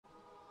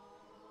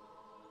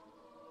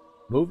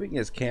Moving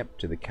his camp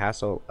to the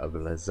castle of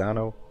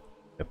Lezano,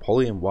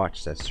 Napoleon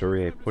watched as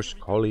Sourier pushed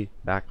Colli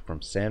back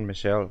from San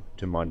Michel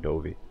to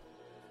Mondovi.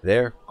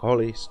 There,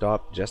 Colli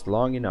stopped just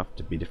long enough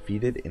to be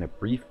defeated in a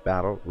brief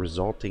battle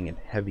resulting in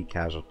heavy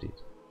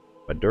casualties.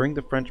 But during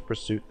the French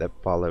pursuit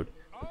that followed,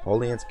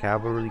 Napoleon's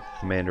cavalry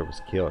commander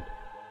was killed,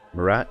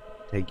 Murat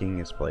taking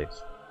his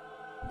place.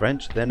 The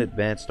French then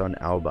advanced on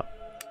Alba,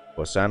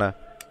 Bosana,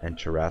 and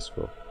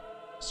Cherasco.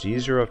 The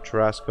seizure of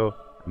Cherasco,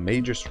 a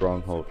major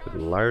stronghold with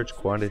large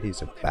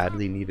quantities of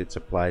badly needed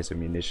supplies and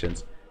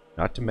munitions,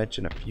 not to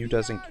mention a few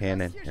dozen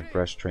cannon and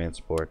fresh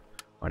transport,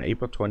 on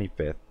April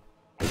 25th,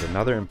 was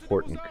another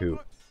important coup.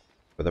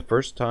 For the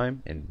first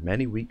time in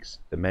many weeks,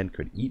 the men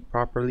could eat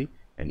properly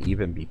and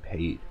even be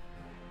paid.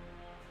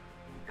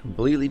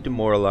 Completely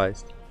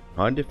demoralized,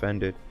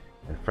 undefended,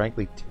 and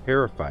frankly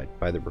terrified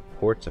by the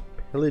reports of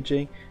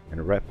pillaging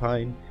and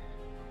rapine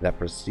that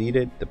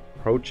preceded the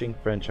approaching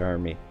French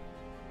army,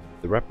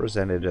 the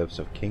representatives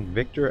of King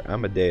Victor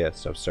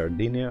Amadeus of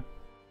Sardinia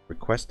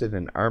requested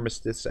an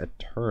armistice at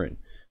Turin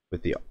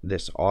with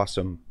this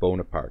awesome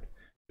Bonaparte,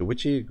 to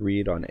which he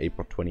agreed on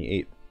April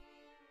 28th.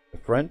 The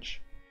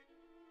French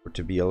were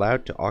to be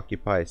allowed to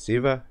occupy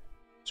Siva,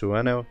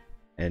 Sueno,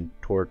 and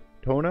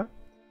Tortona,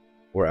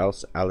 or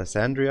else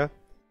Alessandria,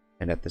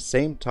 and at the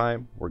same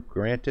time were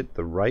granted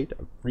the right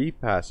of free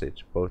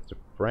passage both to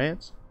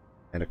France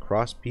and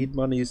across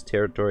Piedmontese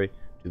territory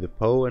to the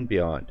Po and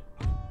beyond.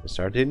 The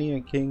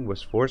Sardinian king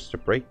was forced to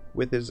break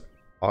with his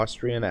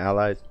Austrian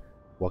allies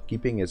while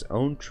keeping his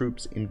own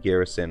troops in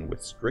garrison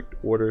with strict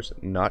orders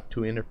not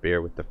to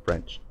interfere with the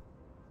French.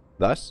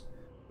 Thus,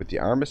 with the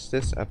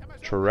armistice of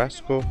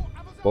Cherasco,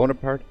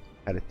 Bonaparte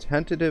had a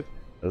tentative,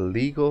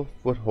 illegal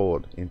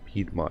foothold in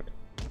Piedmont,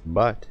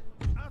 but,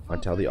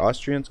 until the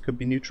Austrians could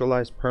be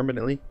neutralized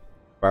permanently,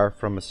 far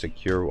from a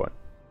secure one.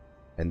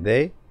 And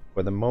they,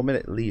 for the moment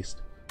at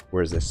least,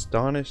 were as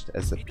astonished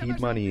as the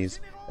Piedmontese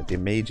at the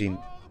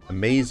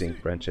amazing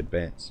French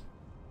advance.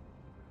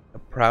 A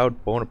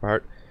proud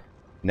Bonaparte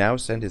now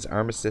sent his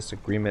armistice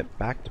agreement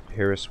back to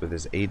Paris with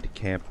his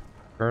aide-de-camp,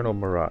 Colonel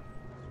Murat,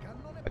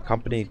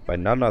 accompanied by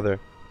none other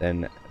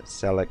than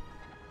Salicetti,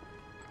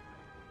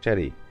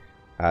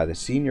 the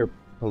senior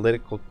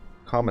political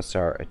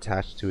commissar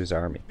attached to his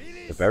army,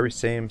 the very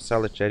same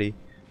Salicetti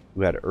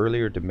who had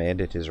earlier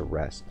demanded his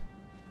arrest.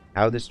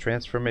 How this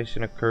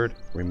transformation occurred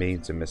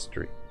remains a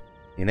mystery.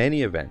 In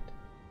any event,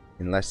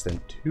 in less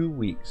than 2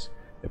 weeks,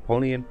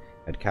 Napoleon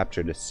had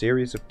captured a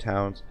series of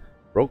towns,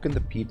 broken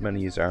the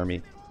Piedmontese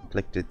army,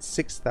 inflicted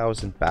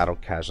 6,000 battle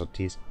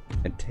casualties,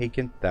 and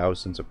taken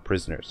thousands of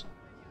prisoners.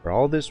 For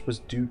all this was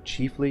due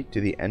chiefly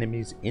to the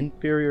enemy's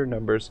inferior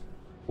numbers,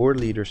 poor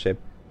leadership,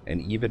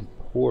 and even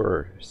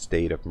poorer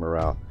state of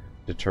morale,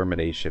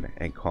 determination,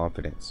 and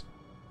confidence.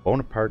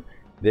 Bonaparte,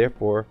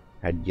 therefore,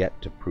 had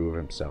yet to prove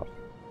himself.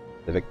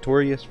 The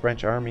victorious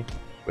French army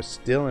was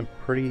still in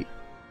pretty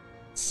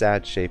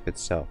sad shape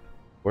itself,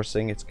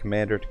 forcing its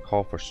commander to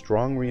call for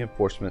strong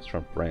reinforcements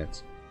from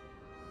France,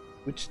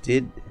 which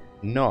did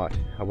not,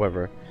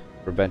 however,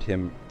 prevent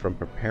him from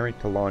preparing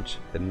to launch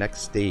the next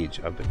stage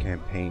of the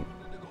campaign.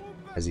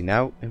 As he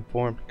now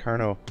informed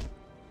Carnot,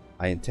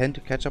 "I intend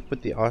to catch up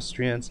with the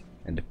Austrians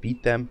and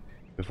defeat them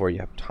before you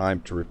have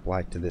time to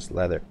reply to this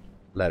letter.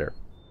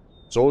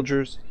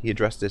 Soldiers," he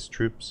addressed his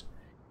troops,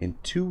 "in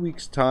 2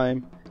 weeks'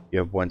 time you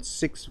have won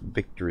 6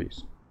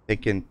 victories,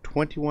 taken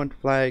 21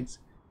 flags,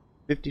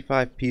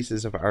 55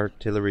 pieces of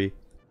artillery,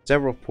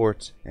 several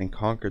forts, and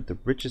conquered the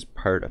richest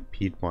part of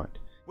Piedmont.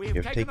 You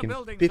have taken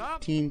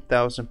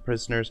 15,000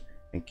 prisoners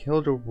and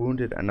killed or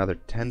wounded another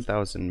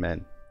 10,000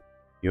 men.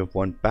 You have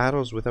won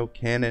battles without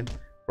cannon,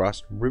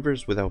 crossed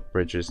rivers without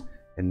bridges,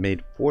 and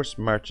made forced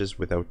marches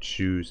without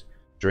shoes,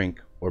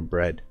 drink, or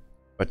bread.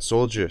 But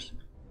soldiers,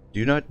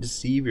 do not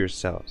deceive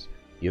yourselves.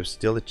 You have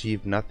still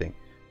achieved nothing,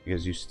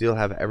 because you still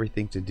have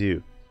everything to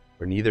do,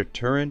 for neither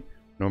Turin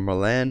nor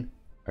Milan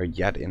are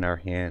yet in our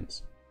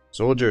hands.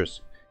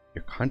 Soldiers,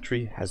 your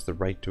country has the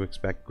right to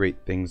expect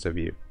great things of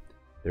you.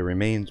 There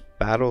remains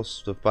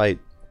battles to fight,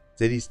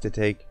 cities to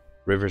take,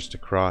 rivers to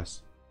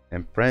cross,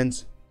 and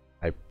friends,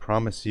 I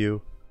promise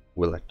you,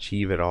 will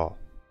achieve it all."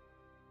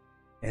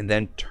 And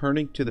then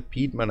turning to the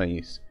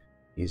Piedmontese,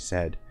 he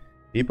said,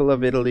 "People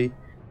of Italy,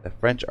 the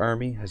French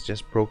army has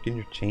just broken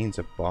your chains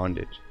of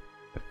bondage.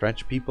 The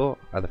French people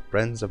are the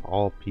friends of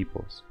all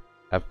peoples.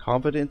 Have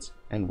confidence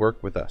and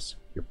work with us.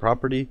 Your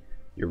property,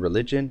 your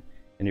religion,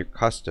 and your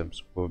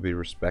customs will be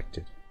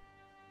respected."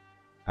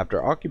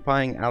 After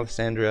occupying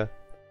Alessandria,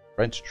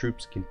 French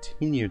troops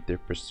continued their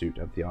pursuit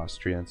of the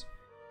Austrians,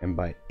 and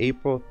by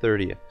April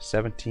 30th,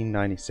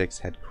 1796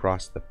 had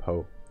crossed the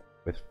Po.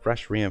 With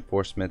fresh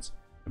reinforcements,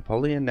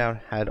 Napoleon now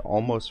had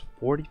almost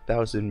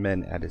 40,000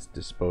 men at his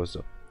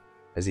disposal.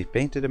 As he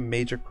feinted a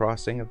major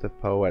crossing of the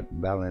Po at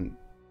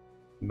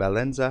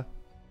Valenza,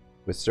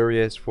 with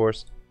Sourier's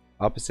force,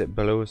 opposite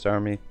Belleau's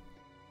army,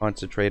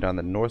 concentrate on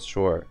the north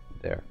shore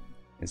there.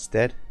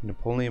 Instead,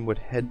 Napoleon would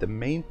head the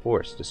main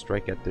force to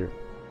strike at their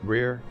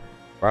rear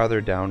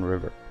farther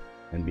downriver,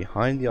 and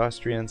behind the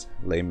Austrians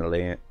lay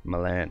Milan,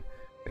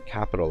 the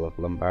capital of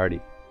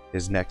Lombardy,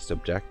 his next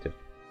objective.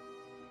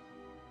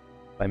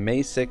 By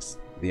May 6th,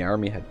 the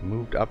army had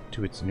moved up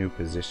to its new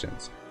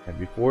positions, and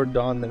before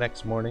dawn the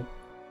next morning,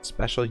 a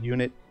special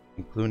unit,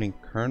 including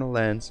Colonel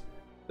Len's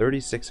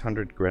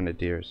 3,600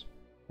 grenadiers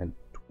and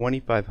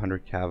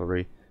 2,500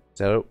 cavalry,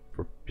 set out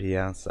for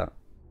Pienza,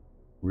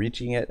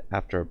 reaching it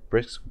after a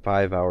brisk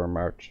 5-hour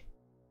march.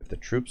 If the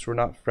troops were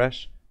not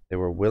fresh, they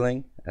were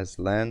willing, as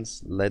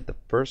Lenz led the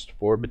first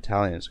 4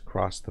 battalions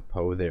across the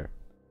Po there.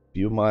 A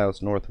few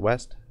miles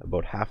northwest,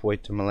 about halfway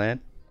to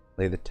Milan,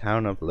 lay the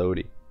town of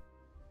Lodi.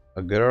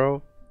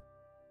 Aguro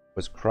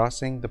was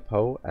crossing the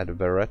Po at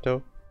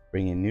Vereto,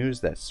 bringing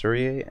news that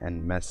Surrey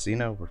and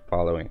Messina were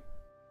following.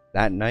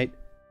 That night,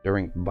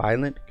 during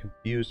violent,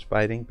 confused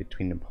fighting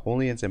between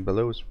Napoleon's and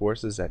Belleau's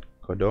forces at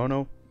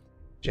Codono,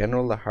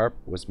 General La Harpe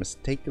was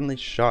mistakenly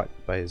shot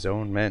by his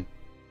own men.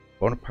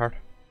 Bonaparte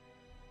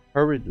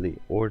hurriedly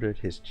ordered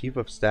his chief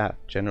of staff,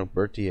 General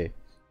Berthier,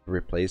 to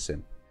replace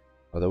him.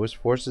 Although his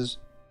forces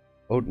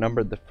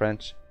outnumbered the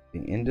French,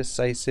 the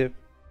indecisive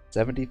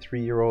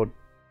 73-year-old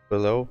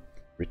Belleau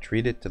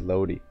retreated to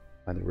Lodi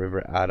by the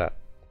river Adda.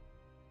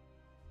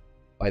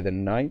 By the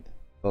 9th,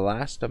 the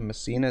last of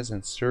Messina's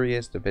and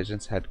Surrey's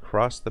divisions had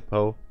crossed the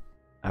Po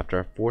after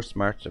a forced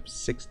march of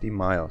 60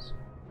 miles.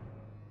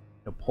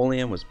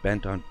 Napoleon was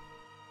bent on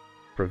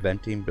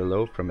preventing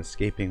Belleau from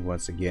escaping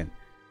once again,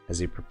 as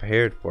he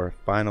prepared for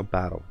a final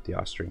battle with the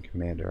Austrian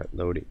commander at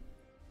Lodi.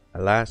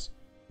 Alas,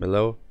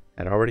 Belleau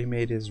had already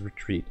made his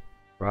retreat,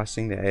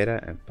 crossing the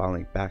Adda and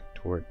falling back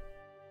toward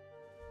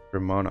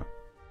Cremona,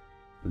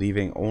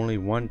 leaving only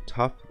one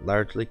tough,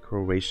 largely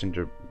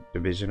Croatian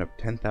division of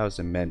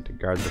 10,000 men to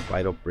guard the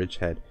vital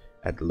bridgehead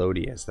at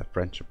Lodi as the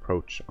French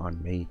approached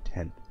on May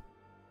 10th.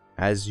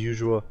 As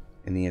usual,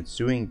 in the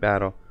ensuing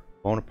battle,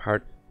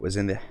 Bonaparte was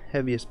in the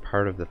heaviest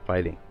part of the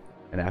fighting,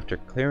 and after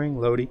clearing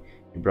Lodi,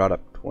 he brought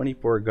up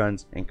 24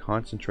 guns and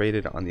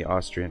concentrated on the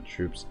Austrian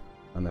troops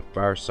on the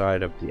far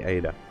side of the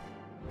Adda.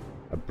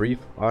 A brief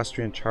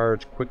Austrian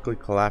charge quickly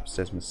collapsed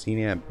as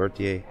Messina and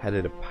Berthier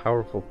headed a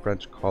powerful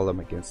French column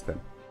against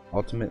them,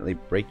 ultimately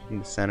breaking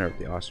the center of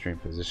the Austrian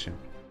position.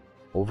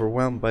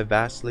 Overwhelmed by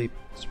vastly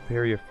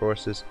superior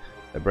forces,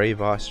 the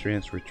brave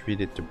Austrians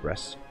retreated to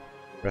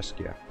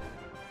Brescia,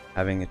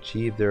 having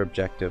achieved their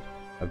objective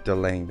of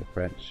delaying the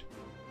French.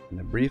 In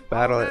the brief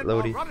battle at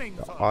Lodi,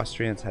 the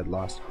Austrians had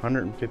lost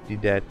 150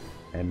 dead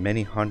and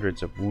many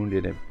hundreds of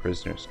wounded and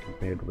prisoners,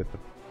 compared with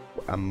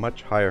a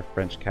much higher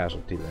French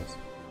casualty list.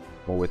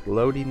 But with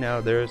Lodi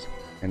now theirs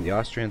and the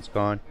Austrians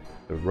gone,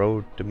 the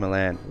road to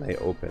Milan lay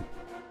open.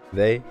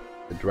 They,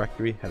 the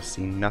Directory, have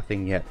seen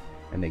nothing yet,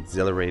 an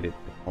exhilarated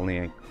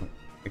Napoleon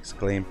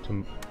exclaimed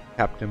to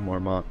Captain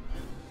Mormont.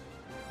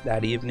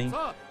 That evening,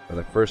 for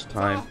the first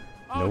time,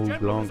 no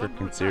longer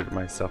considered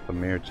myself a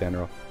mere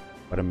general,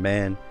 but a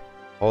man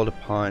called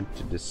upon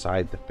to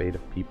decide the fate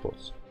of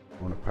peoples,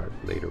 Bonaparte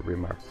later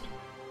remarked.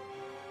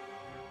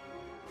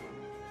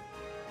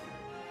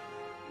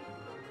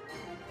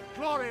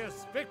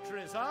 Glorious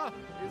victory, sir,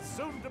 is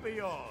soon to be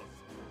yours.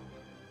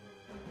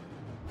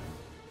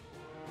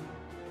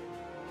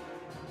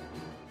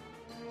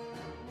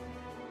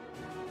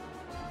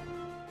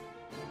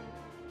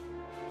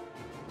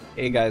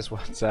 Hey guys,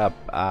 what's up?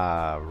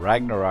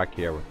 Ragnarok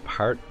here with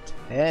part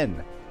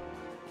 10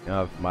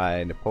 of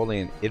my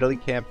Napoleon Italy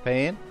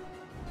campaign.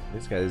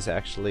 This guy's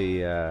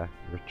actually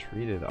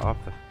retreated off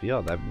the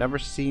field. I've never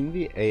seen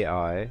the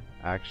AI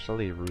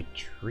actually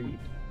retreat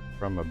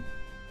from a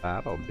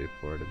battle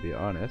before, to be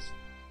honest.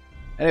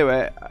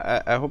 Anyway,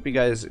 I hope you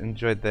guys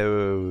enjoyed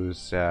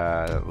those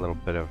little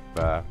bit of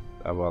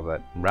well,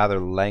 that rather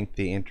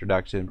lengthy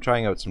introduction. I'm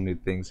trying out some new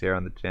things here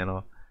on the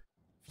channel.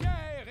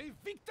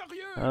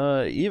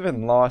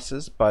 Even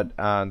losses, but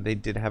they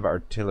did have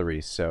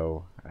artillery,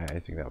 so I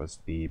think that was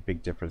the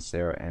big difference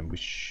there, and we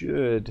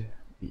should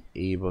be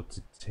able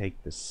to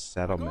take the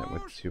settlement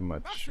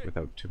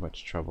without too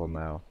much trouble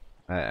now.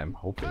 I'm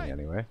hoping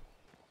anyway.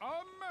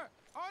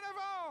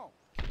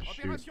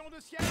 Shoot.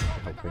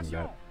 Hoping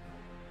that.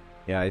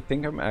 Yeah, I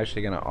think I'm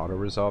actually gonna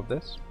auto-resolve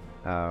this.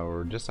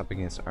 We're just up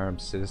against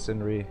armed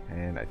citizenry,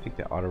 and I think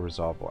the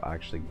auto-resolve will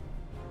actually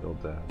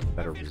build a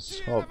better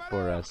result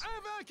for us,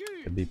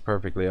 to be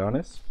perfectly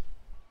honest.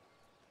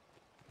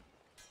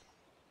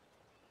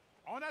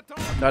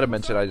 Not to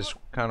mention, I just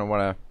kind of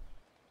want to,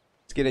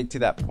 it's getting to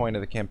that point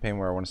of the campaign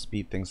where I want to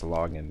speed things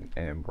along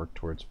and work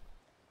towards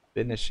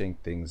finishing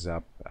things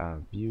up.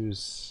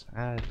 Views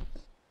are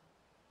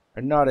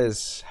not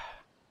as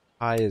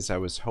high as I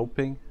was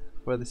hoping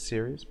for the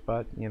series,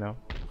 but you know,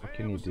 what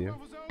can you do?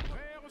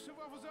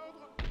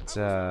 It's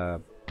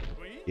a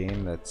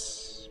game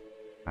that's,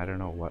 I don't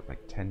know what,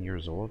 like 10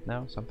 years old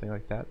now, something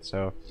like that.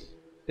 So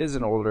it is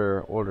an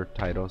older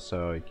title,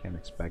 so you can't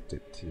expect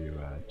it to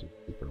do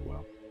super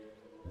well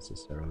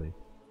necessarily.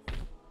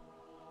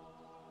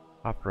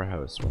 Opera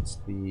House, what's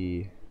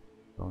the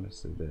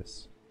bonus of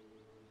this?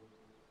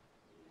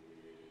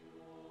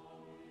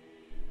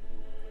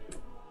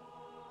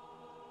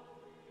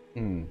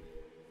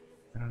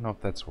 I don't know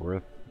if that's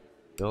worth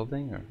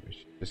building, or we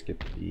should just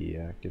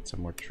get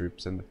some more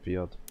troops in the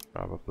field,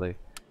 probably.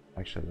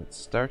 Actually, let's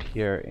start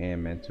here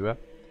in Mantua.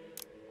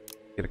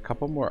 Get a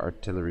couple more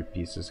artillery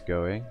pieces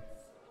going.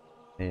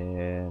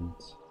 And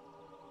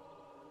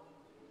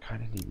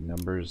kind of need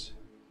numbers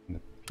in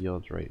the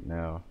field right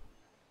now.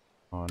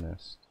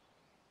 Honest.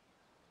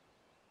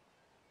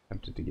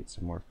 Tempted to get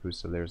some more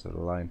Fusiliers of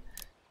the line.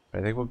 But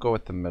I think we'll go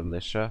with the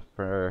militia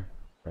for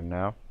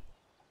now.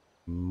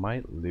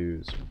 Might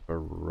lose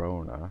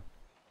Verona.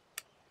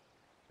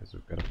 Because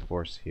we've got a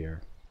force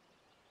here.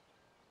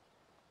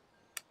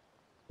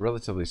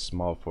 Relatively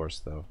small force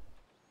though.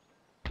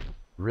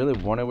 Really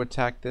want to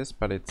attack this,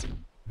 but it's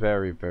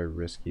very, very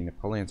risky.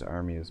 Napoleon's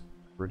army is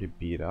pretty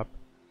beat up.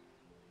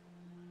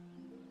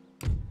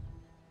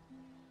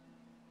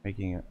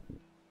 Making a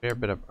fair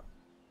bit of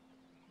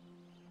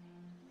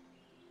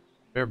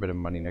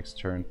money next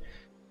turn.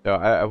 So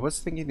I was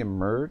thinking to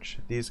merge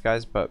these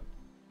guys, but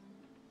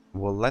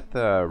we'll let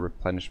the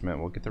replenishment,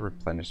 we'll get the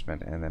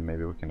replenishment, and then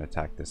maybe we can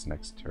attack this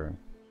next turn.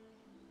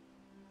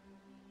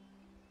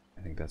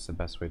 I think that's the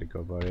best way to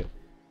go about it.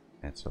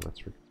 And so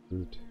let's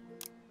recruit.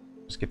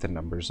 Just get the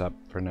numbers up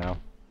for now.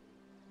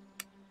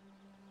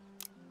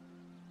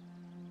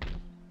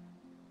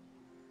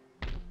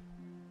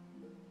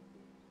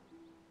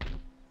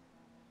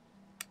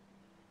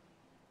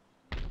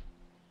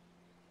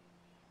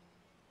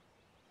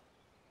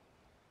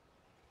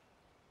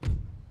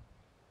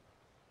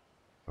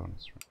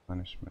 Bonus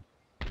replenishment.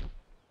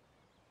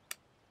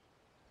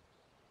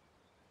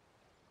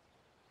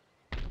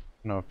 I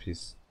don't know if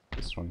this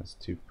one is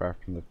too far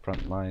from the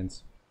front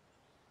lines.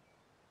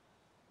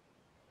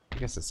 I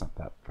guess it's not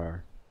that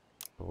far.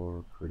 We'll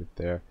recruit it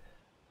there.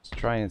 Let's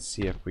try and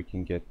see if we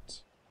can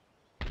get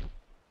a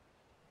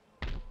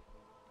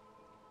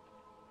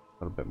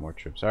little bit more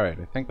troops. Alright,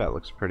 I think that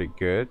looks pretty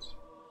good.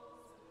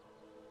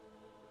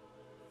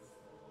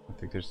 I don't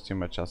think there's too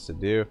much else to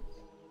do.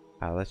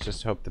 Let's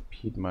just hope the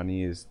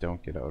Piedmontese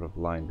don't get out of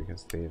line,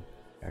 because they've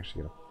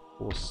actually got a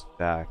full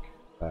stack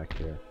back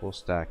here. Full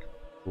stack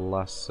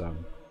plus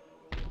some,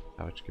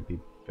 which could be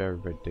very,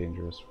 very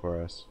dangerous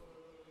for us.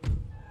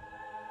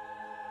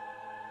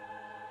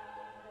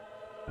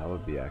 That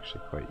would be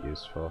actually quite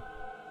useful.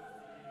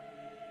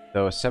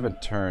 Though 7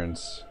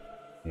 turns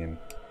in,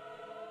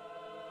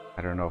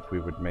 I don't know if we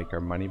would make our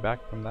money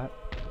back from that.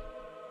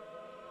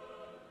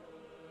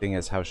 Thing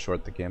is how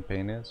short the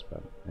campaign is,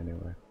 but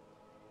anyway.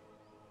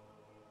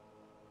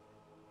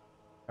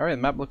 Alright,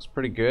 the map looks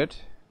pretty good.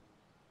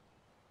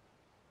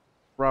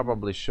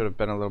 Probably should have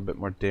been a little bit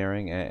more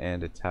daring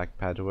and attack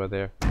Padua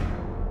there.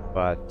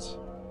 But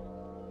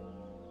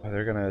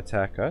they're gonna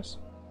attack us.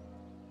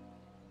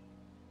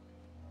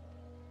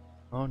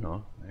 Oh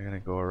no, they're gonna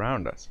go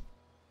around us.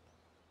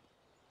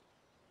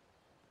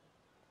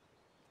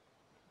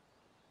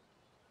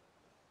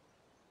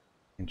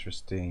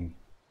 Interesting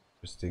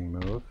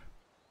move.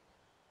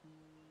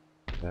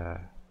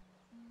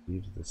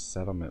 Leaves the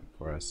settlement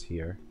for us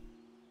here.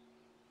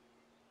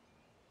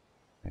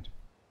 And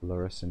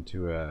lure us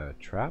into a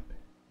trap.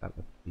 That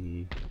what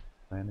the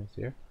plan is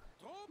here.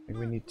 I think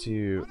we need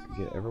to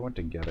get everyone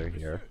together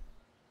here.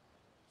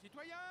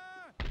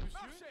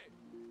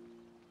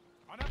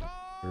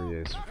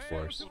 Here is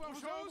force.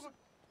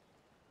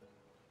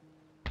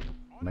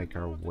 Make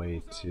our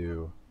way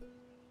to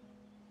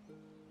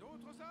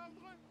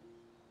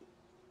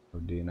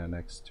Modena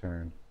next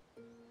turn.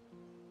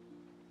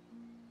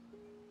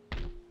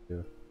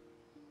 You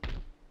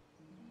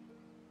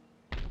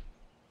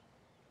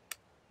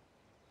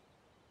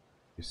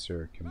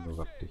sir can move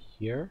up to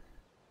here.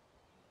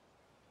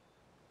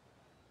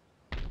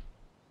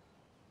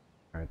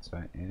 Alright, so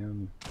I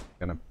am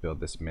gonna build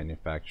this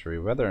manufactory,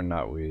 whether or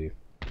not we...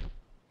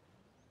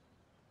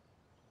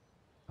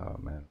 Oh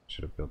man,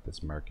 should have built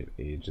this market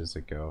ages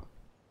ago.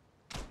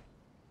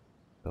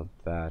 Build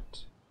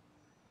that.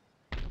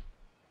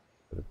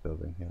 Put a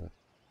building here.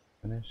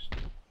 Finished.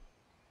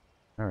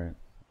 Alright,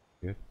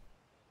 good.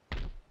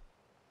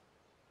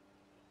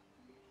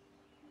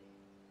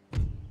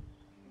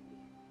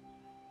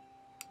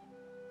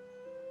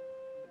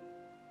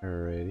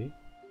 Alrighty.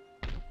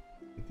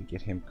 Need to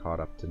get him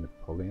caught up to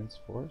Napoleon's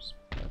force,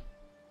 but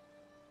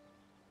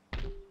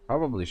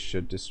probably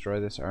should destroy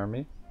this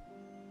army.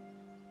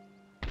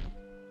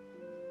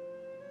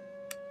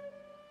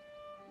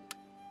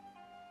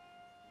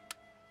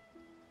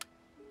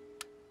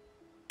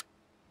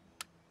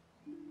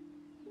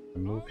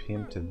 Move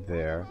him to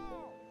there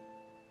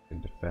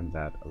and defend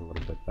that a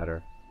little bit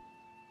better.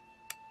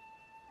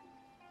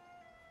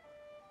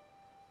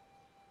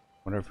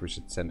 Wonder if we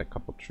should send a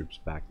couple troops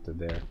back to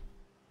there.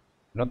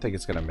 I don't think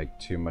it's gonna make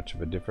too much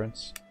of a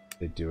difference.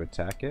 They do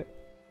attack it.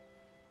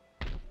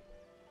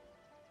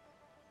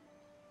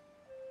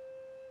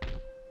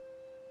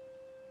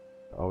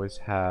 Always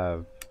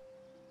have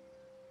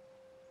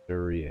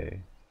Duryea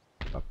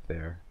up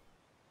there.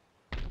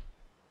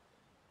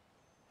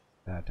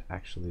 That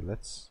actually,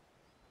 let's...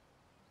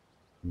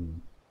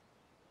 Alright,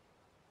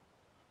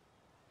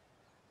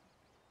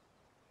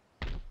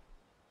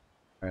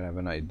 I have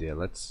an idea.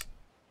 Let's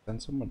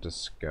send someone to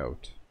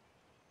scout.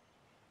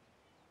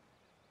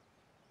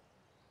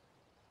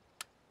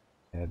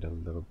 ahead a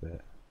little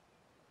bit.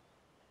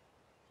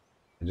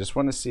 I just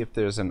want to see if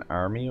there's an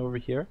army over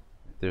here.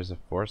 If there's a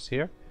force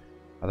here.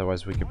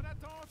 Otherwise we could...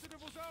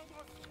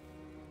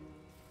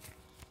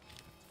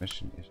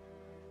 Mission is...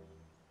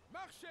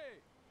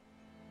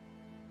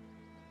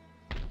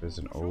 There's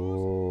an...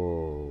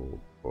 Oh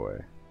boy.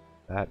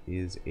 That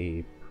is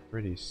a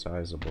pretty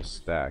sizable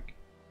stack.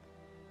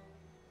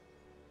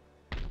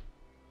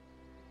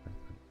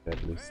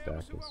 Deadly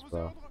stack as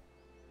well.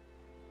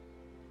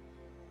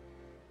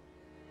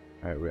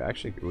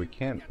 Alright, we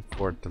can't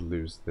afford to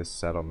lose this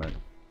settlement.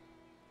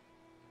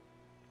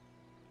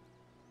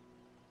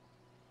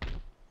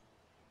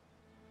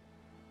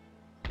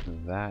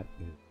 That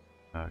is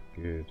not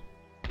good.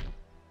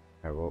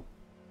 Alright, well,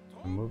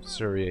 I'll move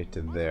Syria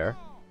to there.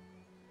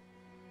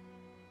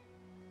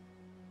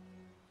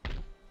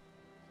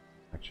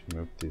 Actually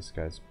move these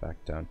guys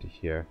back down to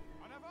here.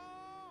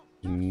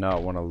 Do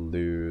not want to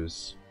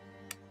lose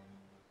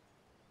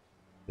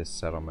this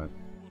settlement.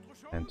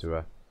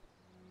 Mantua.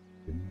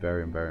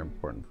 Very, very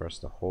important for us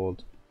to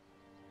hold.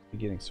 We're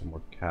getting some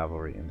more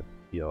cavalry in the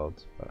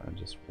field, but I'm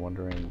just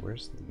wondering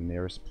where's the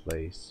nearest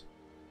place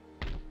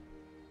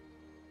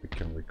we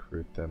can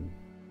recruit them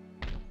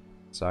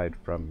aside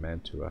from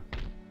Mantua.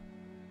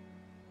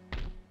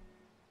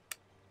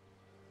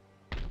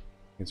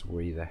 It's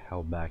way the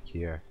hell back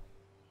here.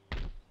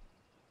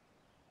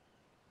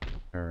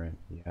 Turin,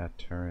 yeah,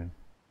 Turin.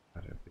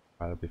 Gotta be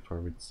a while before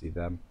we'd see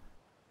them.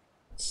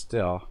 But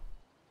still,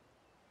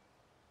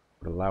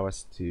 would allow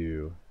us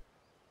to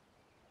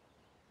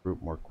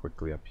group more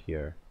quickly up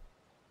here.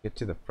 Get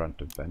to the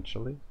front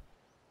eventually.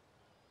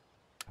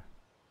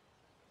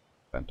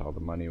 Spent all the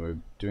money. We're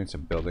doing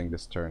some building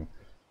this turn,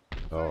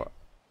 so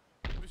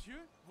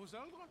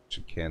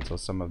should cancel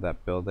some of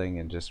that building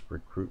and just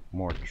recruit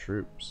more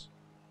troops.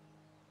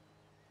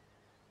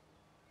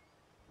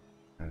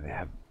 And they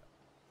have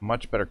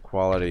much better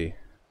quality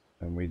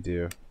than we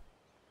do.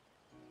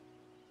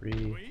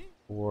 3,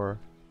 4,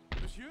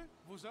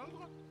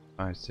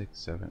 5, 6,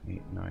 7,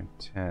 8, 9,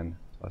 10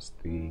 plus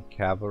the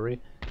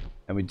cavalry,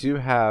 and we do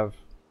have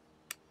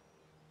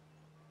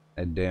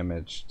a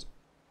damaged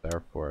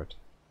star fort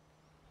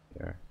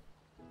here.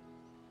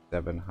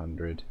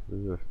 700.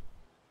 Ooh.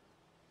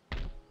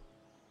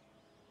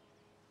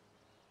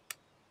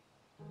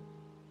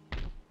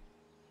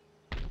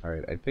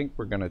 Alright, I think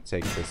we're gonna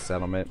take this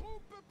settlement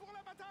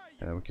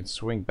and then we can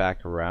swing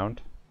back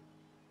around.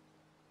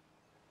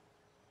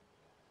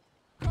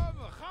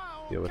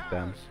 Deal with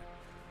them.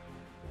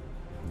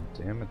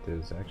 Damn it,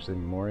 there's actually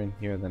more in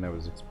here than I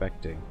was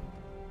expecting.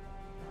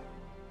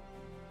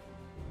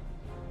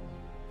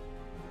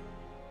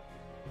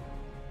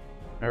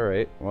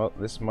 Alright, well,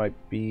 this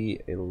might be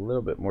a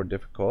little bit more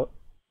difficult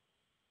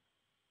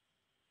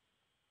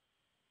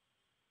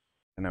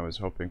than I was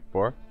hoping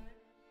for.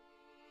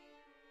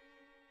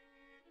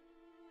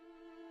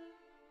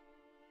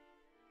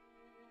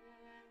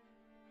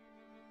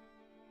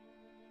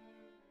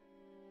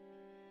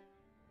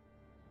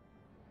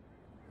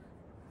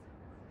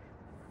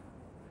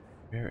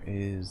 Where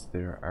is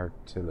their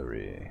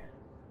artillery?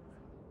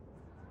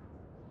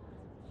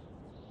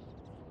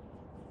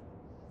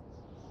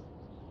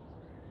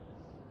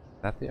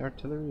 Is that the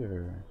artillery,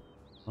 or...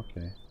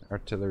 Okay,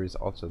 artillery is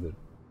also the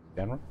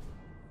general,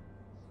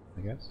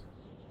 I guess.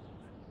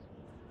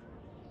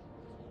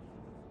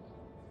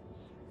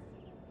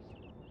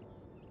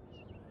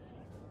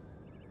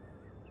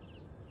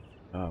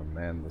 Oh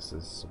man, this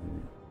is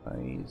some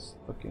nice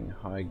looking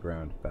high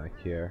ground back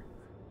here.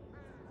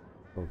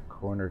 Little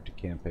corner to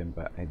camp in,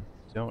 but I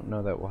don't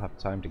know that we'll have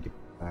time to get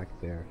back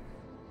there.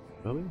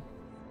 Will we?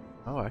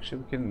 Oh,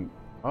 actually we can...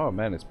 Oh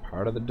man, it's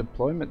part of the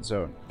deployment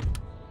zone.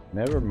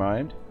 Never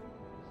mind.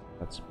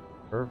 That's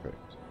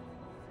perfect.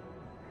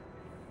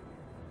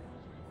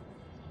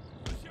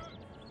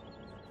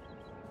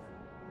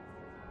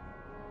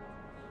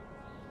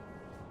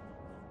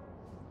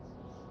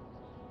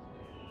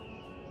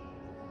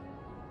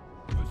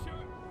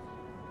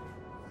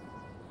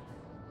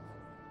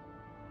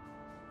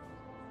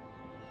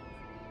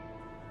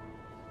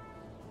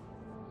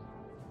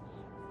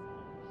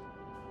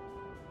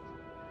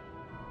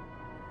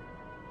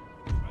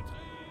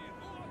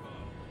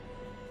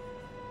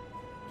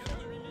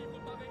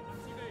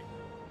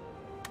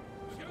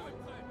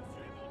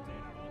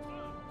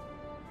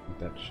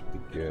 That should be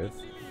good.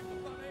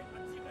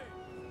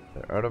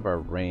 They're out of our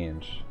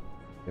range.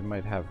 They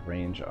might have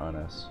range on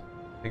us.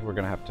 I think we're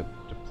gonna have to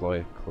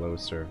deploy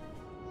closer.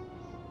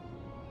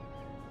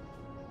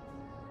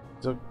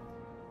 So,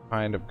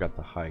 kind of got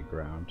the high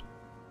ground.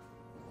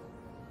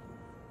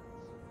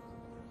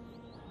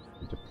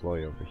 We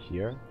deploy over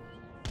here.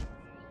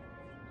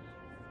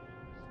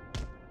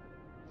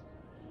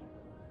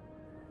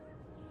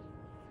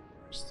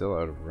 We're still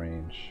out of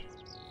range.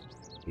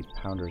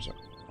 8-pounders are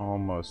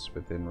almost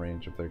within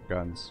range of their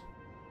guns.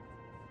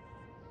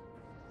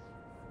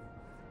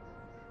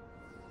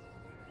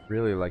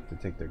 Really like to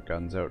take their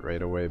guns out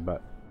right away,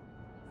 but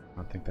I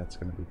don't think that's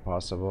going to be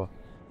possible.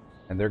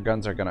 And their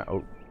guns are going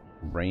to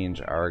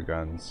outrange our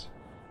guns.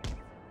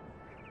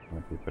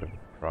 Might be a bit of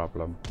a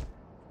problem.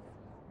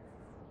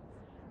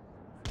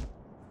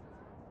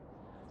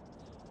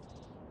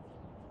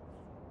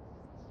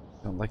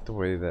 Don't like the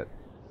way that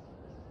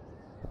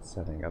it's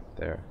setting up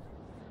there.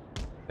 I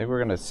think we're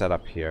gonna set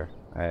up here.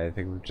 I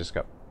think we've just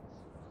got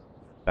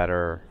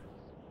better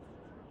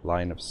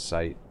line of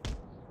sight.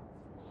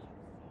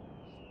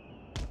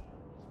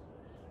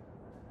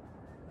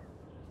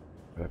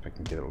 But if I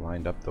can get it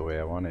lined up the way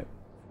I want it.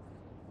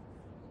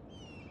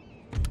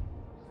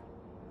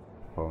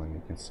 Napoleon,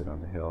 you can sit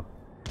on the hill.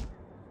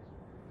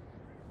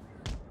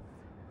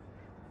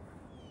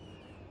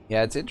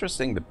 Yeah, it's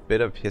interesting the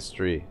bit of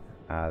history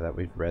that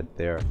we've read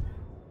there,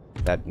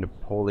 that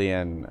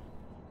Napoleon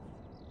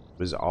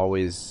was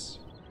always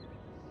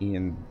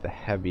in the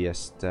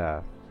heaviest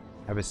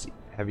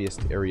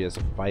areas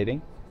of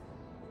fighting,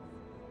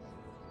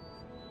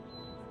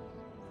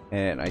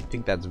 and I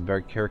think that's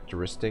very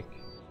characteristic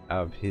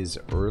of his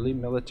early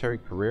military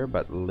career.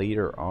 But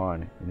later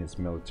on in his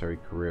military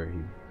career, he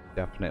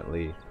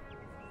definitely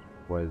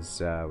was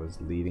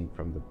leading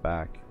from the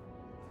back.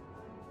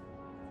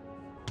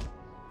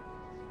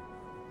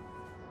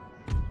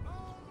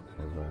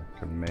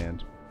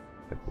 Command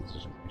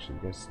position. Actually,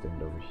 you guys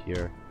stand over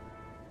here.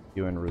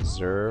 You in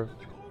reserve,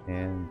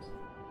 and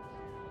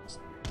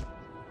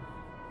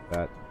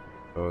that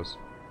goes.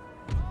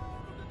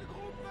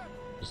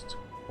 Just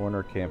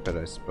corner camp it,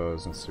 I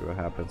suppose, and see what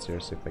happens here.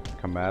 See if they can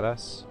come at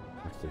us.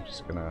 If they're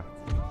just gonna.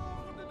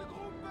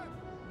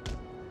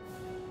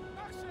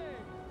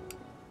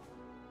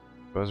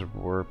 I suppose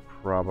we're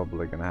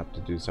probably gonna have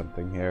to do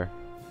something here.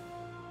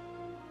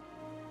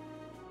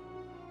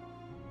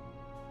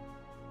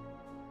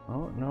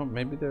 Oh no,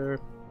 maybe they're,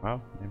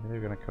 well, maybe they're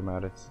gonna come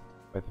at us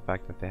by the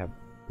fact that they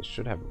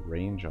should have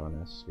range on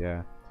us.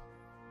 Yeah,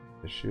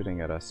 they're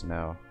shooting at us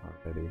now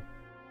already.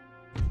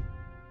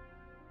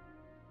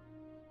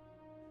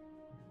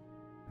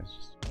 Let's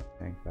just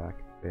hang back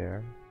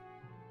there.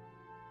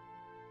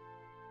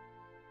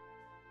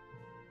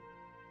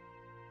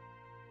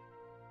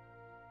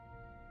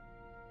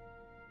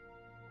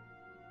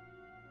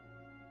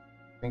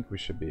 I think we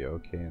should be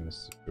okay in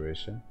this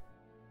situation.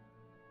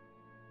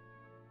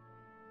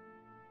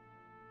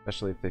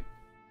 Especially if they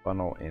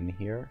funnel in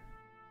here.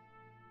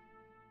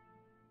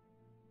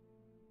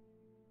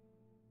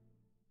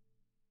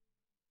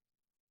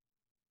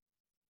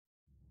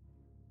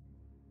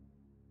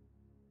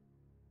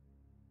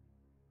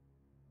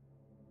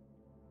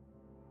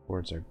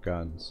 Towards our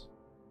guns.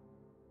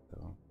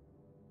 So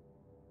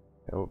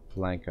they won't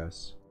flank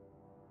us.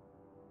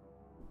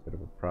 Bit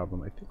of a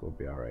problem. I think we'll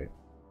be alright.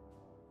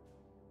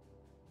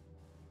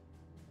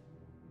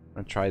 I'm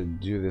gonna try to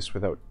do this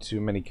without too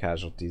many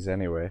casualties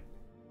anyway.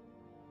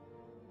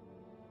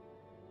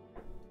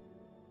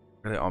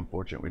 Really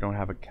unfortunate we don't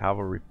have a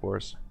cavalry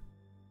force.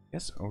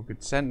 Yes, we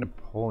could send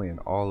Napoleon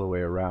all the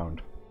way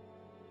around.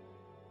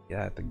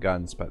 Yeah, at the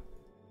guns, but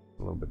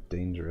a little bit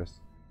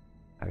dangerous.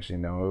 Actually,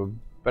 no,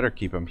 better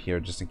keep him here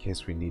just in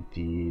case we need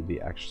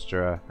the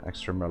extra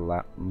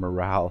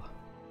morale.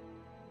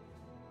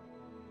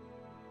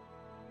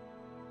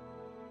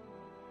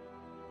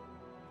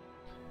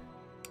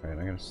 Alright,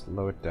 I'm gonna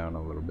slow it down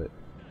a little bit.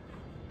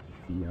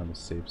 Be on the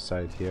safe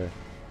side here.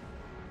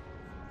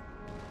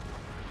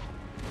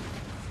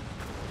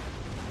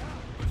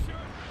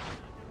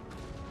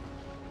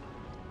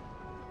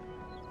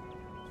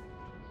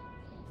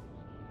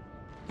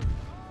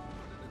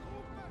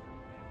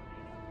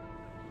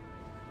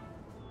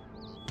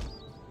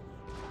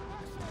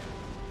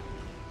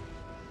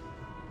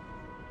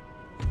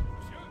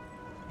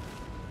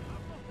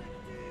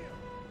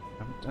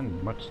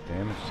 Done much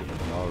damage to them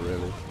at all,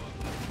 really.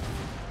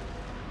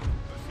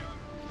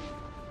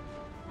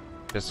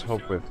 Just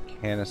hope with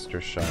canister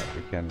shot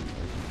we'll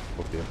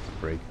be able to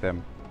break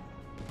them.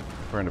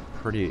 We're in a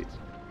pretty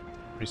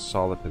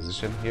solid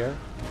position here,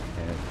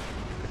 and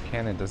the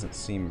cannon doesn't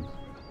seem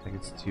like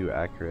it's too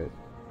accurate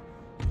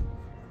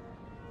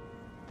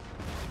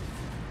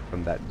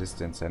from that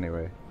distance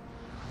anyway.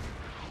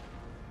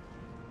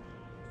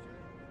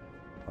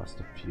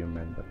 Lost a few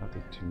men, but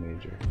nothing too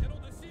major.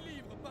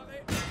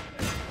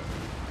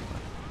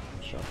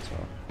 Shots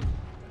off.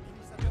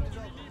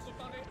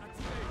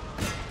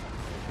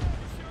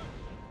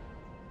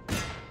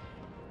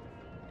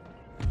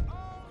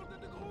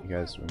 You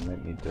guys, we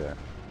might need to.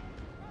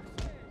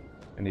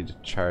 I need to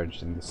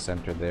charge in the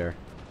center there.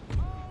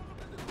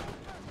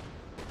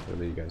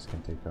 Really, you guys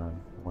can take on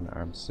one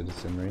armed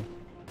citizenry.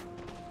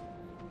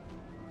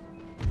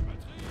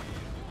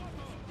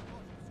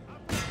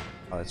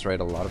 Oh, that's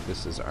right. A lot of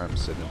this is armed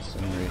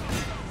citizenry.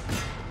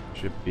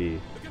 Should be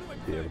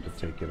able to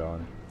take it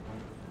on.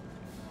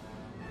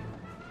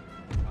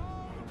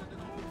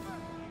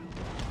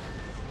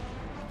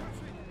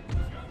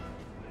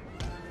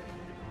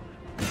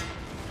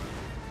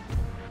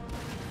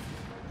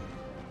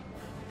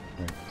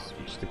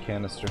 The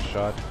canister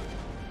shot.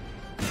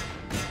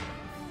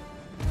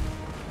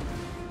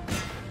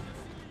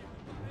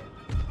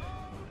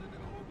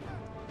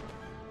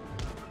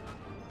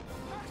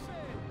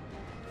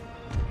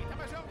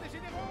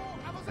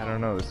 I don't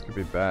know, this could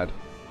be bad.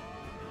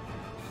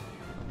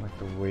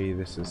 the way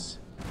this is.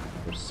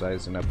 We're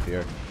sizing up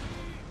here.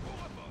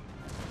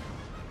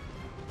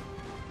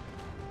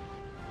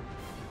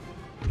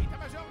 Take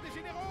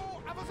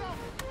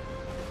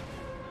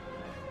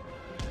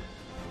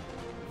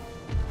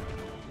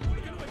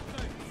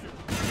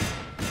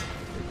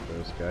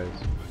those guys.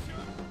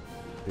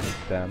 Hit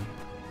them.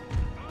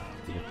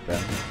 Hit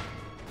them.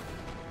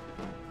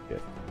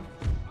 Good.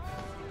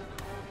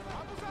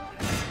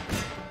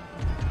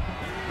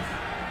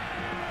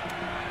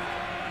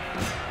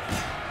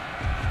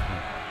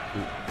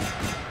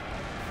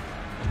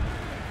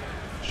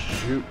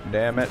 Shoot,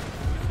 damn it.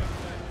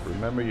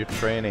 Remember your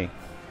training.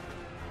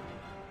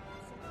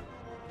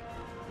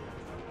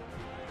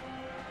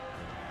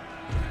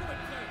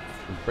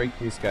 We'll break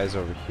these guys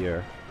over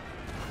here.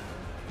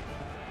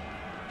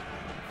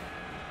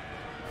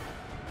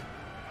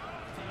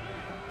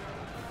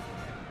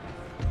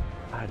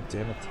 Ah,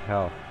 damn it to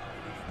hell.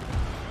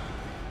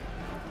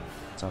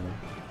 Son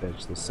of a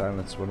bitch, they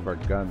silenced one of our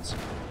guns.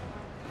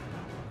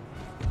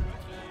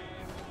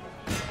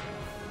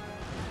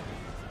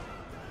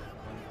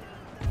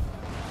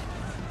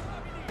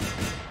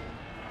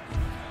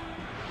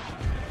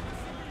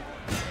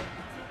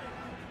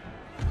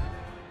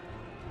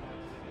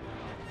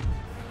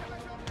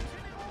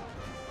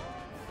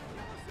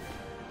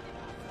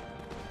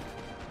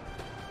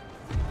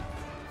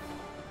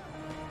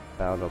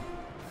 Battle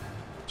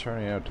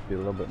turning out to be a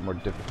little bit more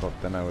difficult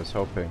than I was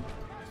hoping.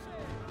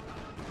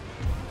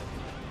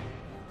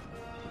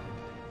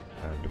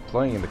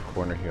 Deploying in the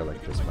corner here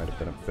like this might have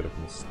been a bit of a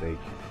mistake.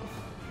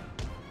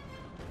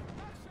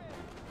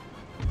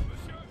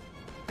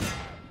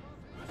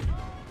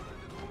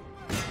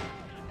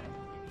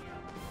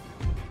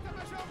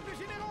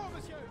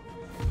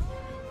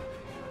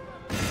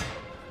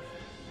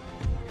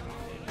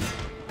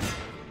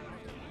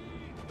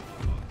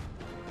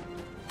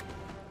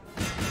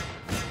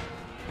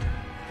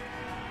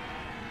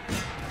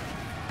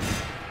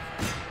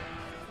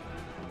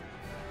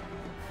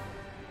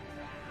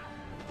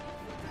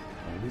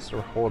 We're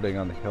holding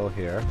on the hill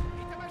here.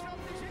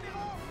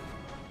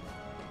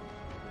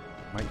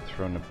 Might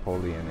throw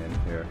Napoleon in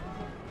here.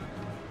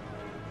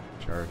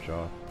 Charge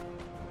off.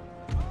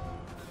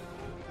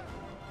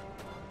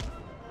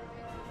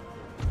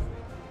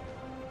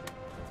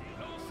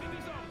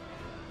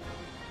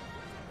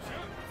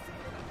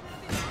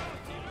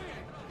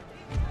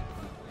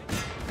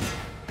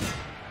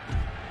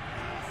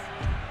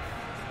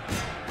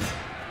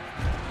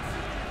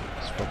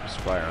 Let's focus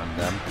fire on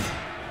them.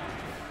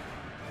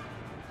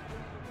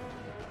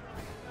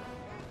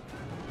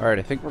 Alright,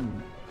 I think we're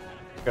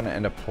gonna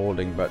end up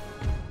holding, but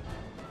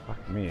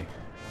fuck me.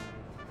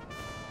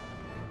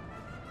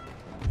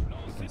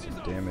 Taking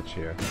some damage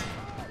here.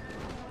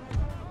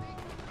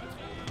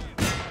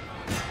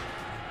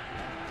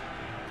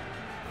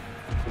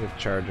 Get a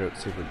charge out,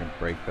 see if we can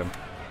break them.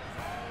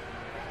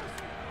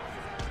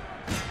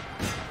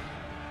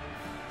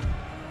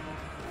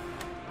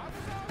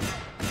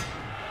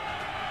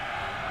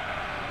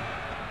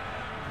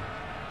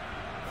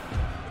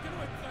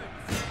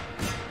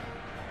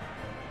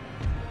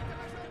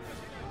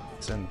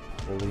 Send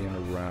Napoleon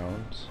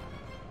around.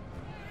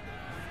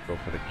 Go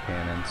for the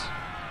cannons.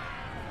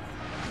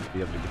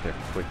 Be able to get there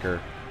quicker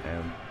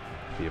and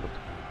be able to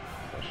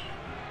push.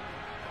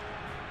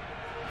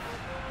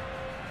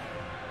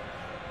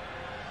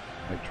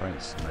 Might try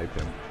and snipe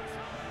him.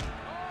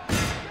 This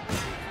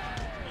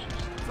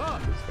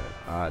guy.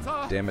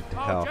 Ah, damn it to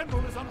hell.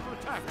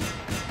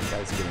 This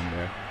guy's getting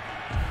there.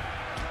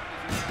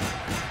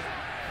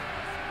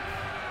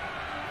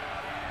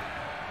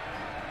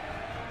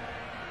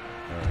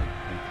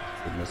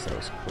 Goodness, that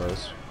was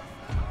close.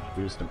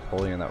 Lose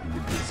Napoleon, that would be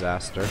a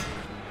disaster.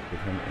 Get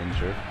him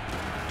injured.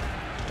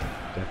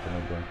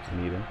 Definitely going to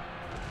need him.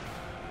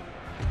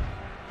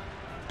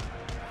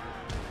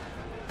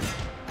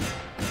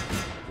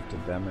 Get to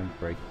them and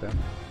break them.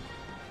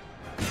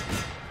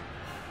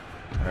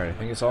 Alright, I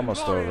think it's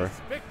almost over.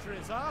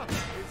 Victories are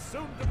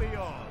soon to be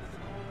yours.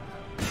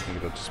 I think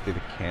it'll just be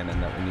the cannon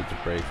that we need to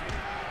break.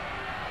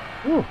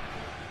 Whew.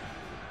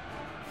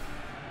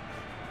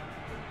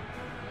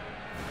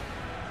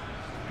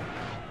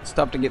 It's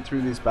tough to get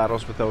through these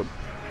battles without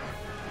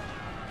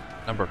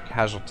a number of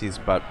casualties,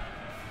 but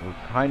we're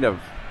kind of,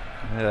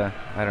 I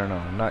don't know,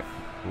 I'm not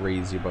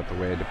crazy about the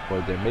way I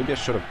deployed there. Maybe I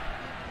should have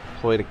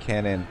deployed a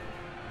cannon,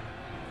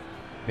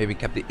 maybe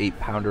kept the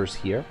 8-pounders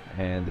here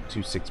and the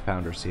 2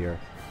 6-pounders here,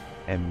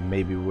 and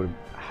maybe would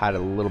have had a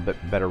little bit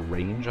better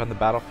range on the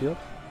battlefield.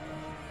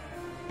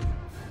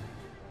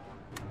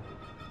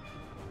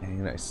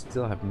 And I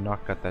still have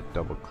not got that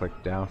double click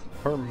down.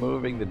 We're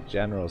moving the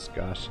generals,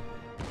 gosh.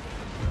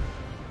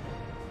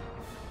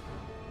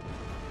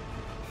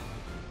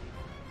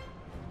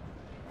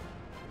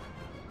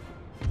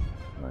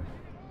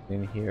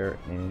 In here,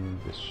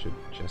 and this should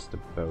just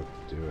about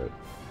do it.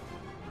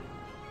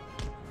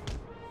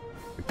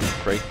 If we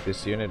can break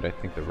this unit, I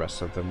think the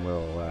rest of them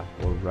will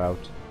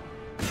rout.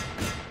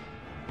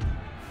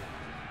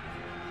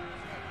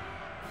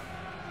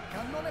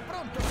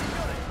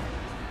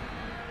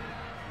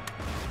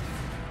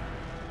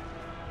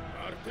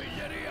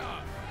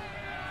 Artilleria!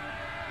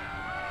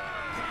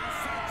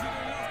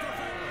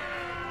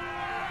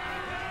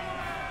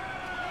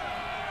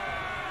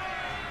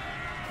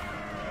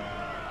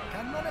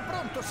 Cannone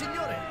pronto,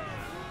 signore!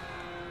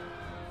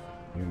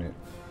 Unit.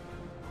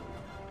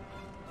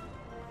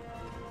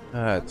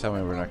 Tell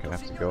me we're not gonna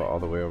have to go all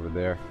the way over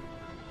there.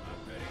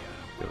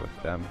 Deal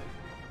with them.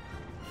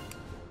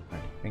 I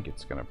think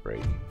it's gonna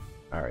break.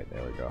 Alright,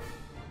 there we go.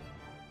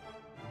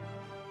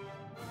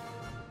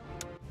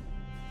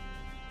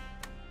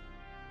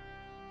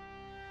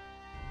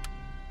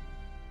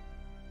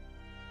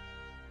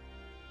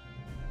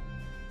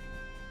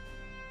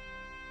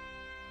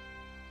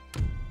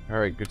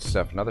 Alright, good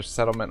stuff. Another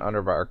settlement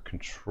under our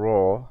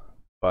control,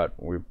 but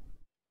we've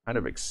kind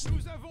of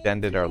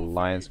extended our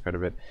lines quite a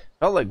bit.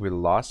 Felt like we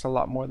lost a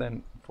lot more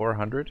than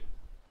 400.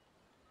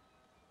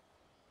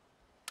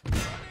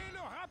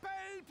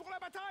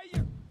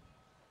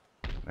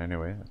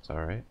 Anyway, that's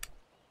alright.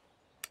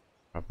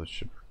 Probably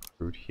should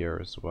recruit here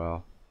as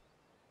well.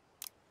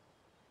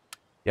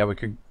 Yeah, we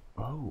could...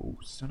 Oh,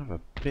 son of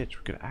a bitch.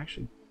 We could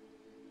actually...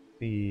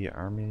 The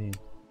army...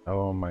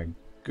 Oh my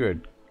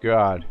good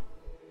god.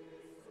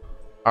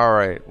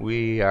 Alright,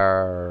 we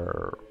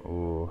are...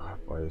 Oh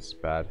boy, this is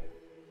bad.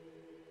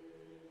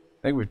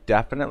 I think we've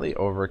definitely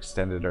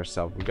overextended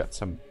ourselves. We've got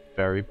some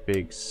very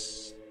big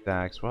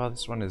stacks. Well,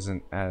 this one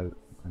isn't as...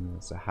 I mean,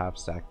 it's a half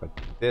stack, but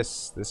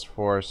this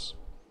force...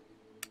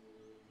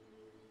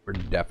 We're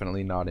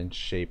definitely not in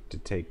shape to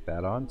take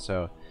that on,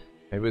 so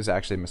maybe it was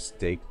actually a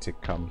mistake to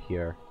come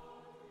here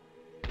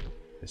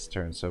this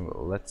turn. So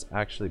let's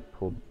actually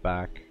pull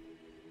back.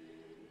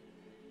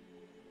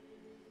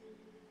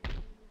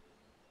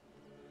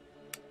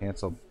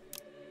 Cancel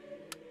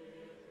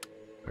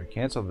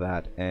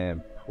that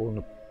and pull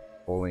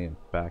Napoleon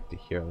back to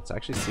here. Let's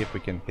actually see if we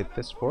can hit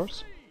this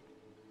force.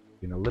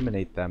 If we can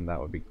eliminate them, that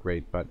would be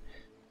great, but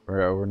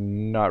we're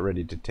not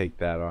ready to take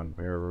that on.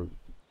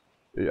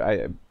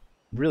 I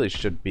really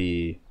should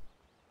be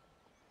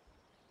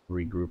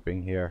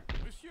regrouping here.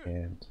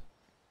 And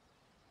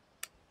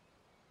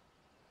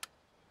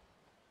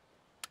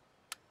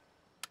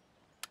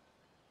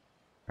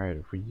alright,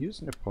 if we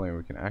use Napoleon,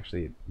 we can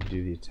actually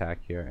do the attack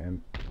here,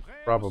 and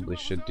probably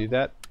should do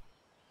that.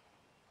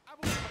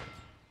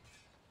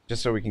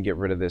 Just so we can get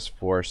rid of this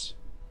force.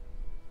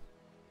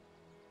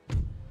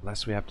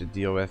 Less we have to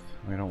deal with.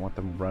 We don't want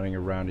them running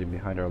around in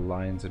behind our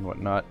lines and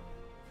whatnot.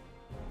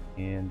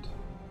 And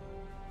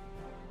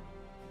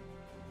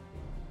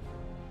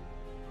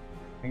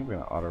I think we're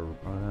gonna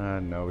auto...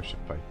 no, we should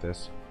fight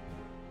this.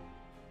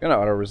 I'm gonna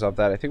auto resolve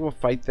that. I think we'll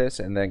fight this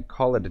and then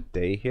call it a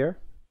day here.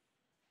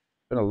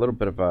 Been a little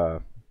bit of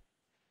a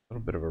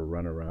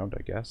run around,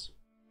 I guess.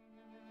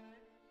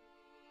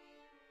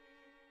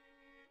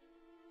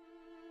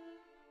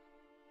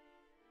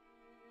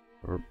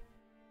 We're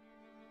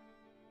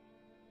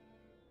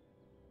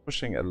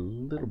pushing a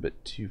little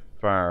bit too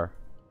far,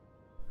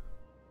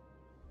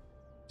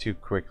 too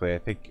quickly. I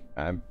think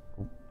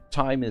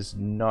time is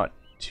not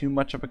too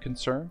much of a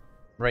concern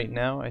right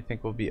now. I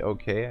think we'll be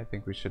okay. I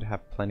think we should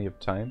have plenty of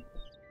time.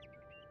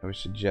 We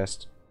should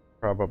just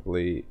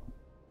probably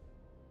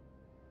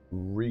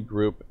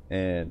regroup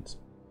and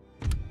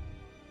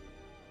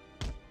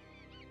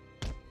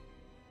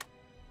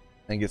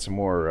get some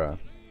more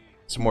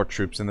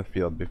troops in the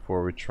field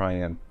before we try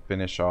and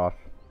finish off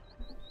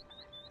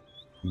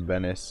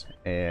Venice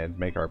and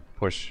make our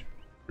push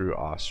through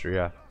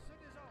Austria.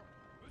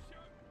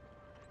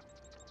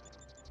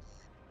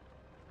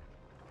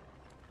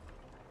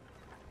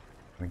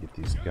 Get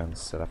these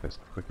guns set up as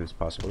quickly as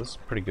possible. This is a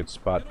pretty good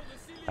spot.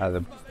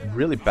 The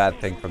really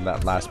bad thing from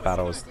that last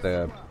battle is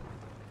the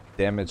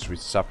damage we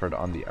suffered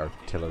on the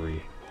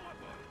artillery.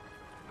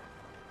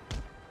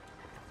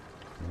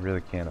 We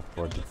really can't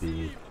afford to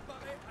be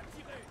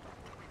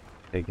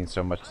taking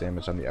so much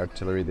damage on the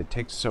artillery. They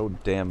take so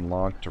damn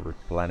long to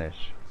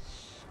replenish.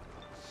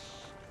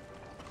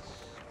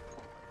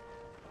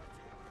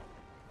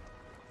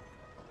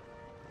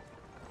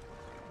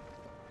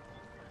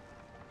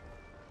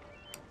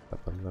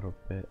 Up a little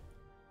bit.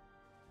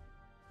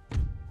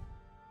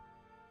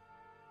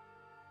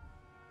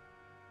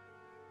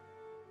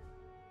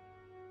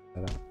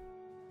 Set up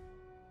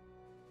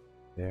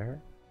there,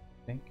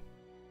 I think,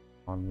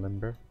 on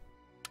limber.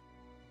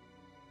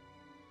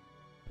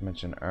 I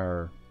mentioned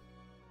our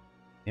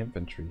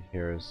infantry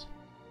here is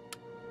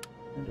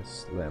kind of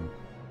slim.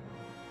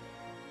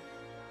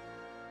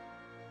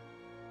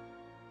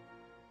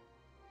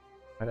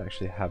 Might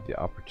actually have the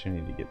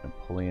opportunity to get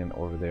Napoleon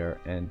over there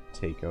and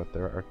take out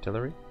their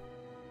artillery.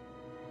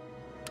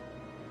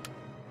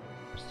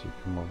 Just you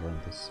come over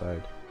on this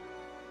side.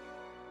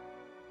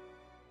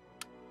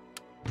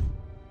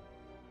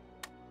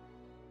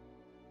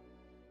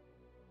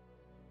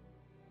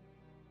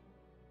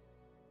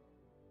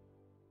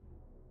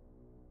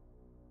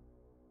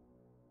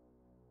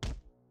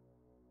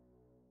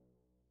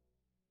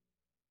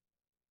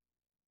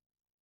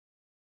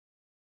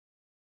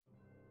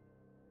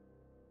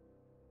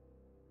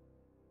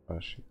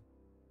 Shoot.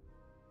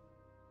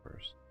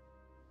 First.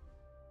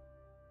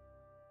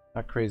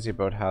 Not crazy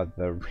about how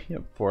the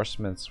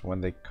reinforcements,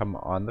 when they come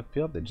on the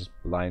field, they just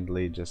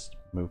blindly just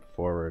move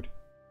forward,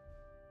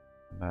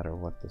 no matter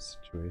what the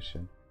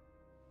situation.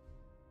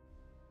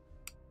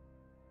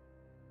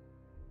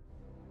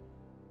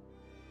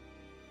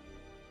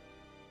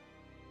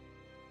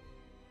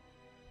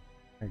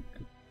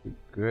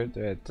 Good.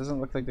 It doesn't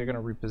look like they're going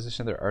to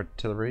reposition their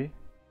artillery.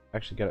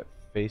 Actually got it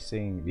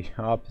facing the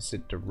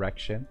opposite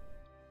direction.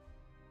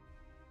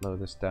 Slow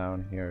this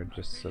down here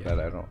just so that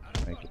I don't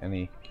make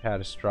any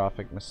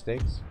catastrophic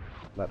mistakes.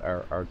 Let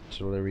our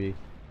artillery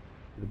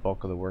do the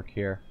bulk of the work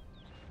here.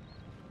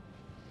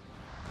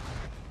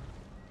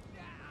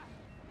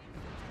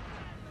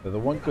 So the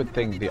one good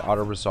thing, the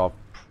auto-resolve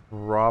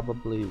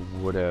probably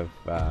would have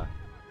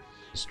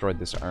destroyed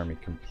this army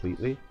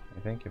completely, I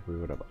think, if we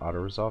would have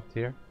auto-resolved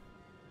here.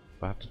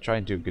 We'll have to try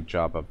and do a good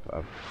job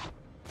of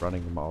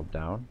running them all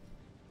down.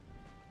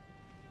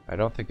 I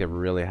don't think they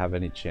really have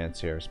any chance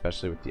here,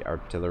 especially with the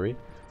artillery.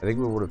 I think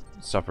we would have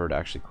suffered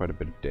actually quite a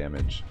bit of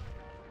damage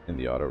in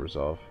the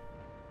auto-resolve.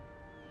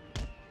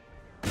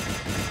 Getting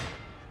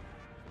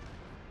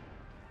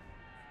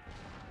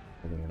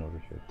in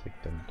over here, take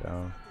them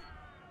down.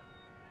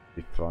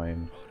 Be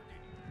fine.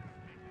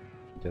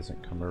 He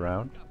doesn't come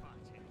around.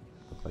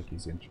 Look like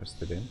he's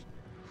interested in.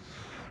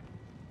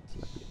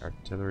 Let the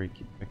artillery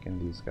keep picking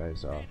these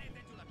guys off.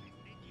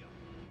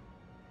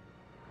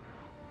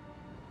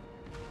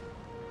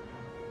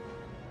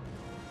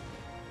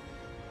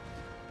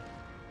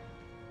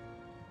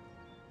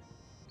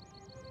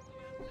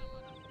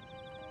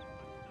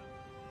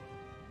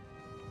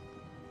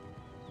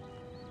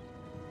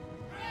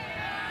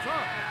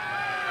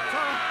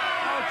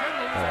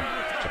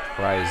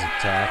 Surprise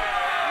attack.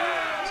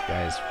 These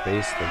guys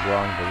face the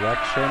wrong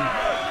direction.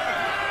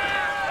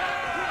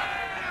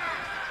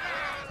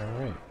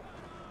 Alright.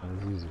 That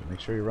was easy. Make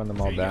sure you run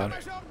them all down.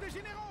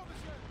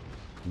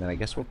 And then I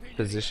guess we'll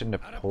position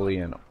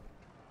Napoleon.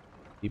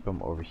 Keep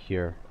him over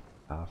here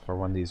for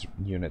when these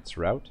units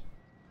rout.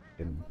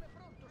 And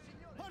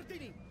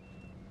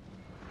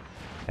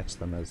catch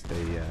them as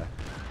they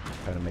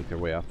try to make their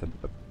way off the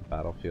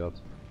battlefield.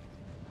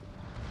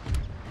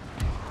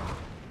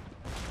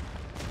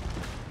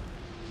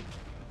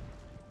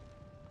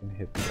 And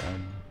hit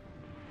them.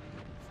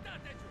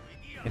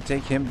 And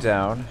take him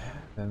down.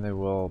 Then they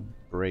will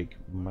break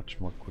much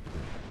more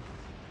quickly.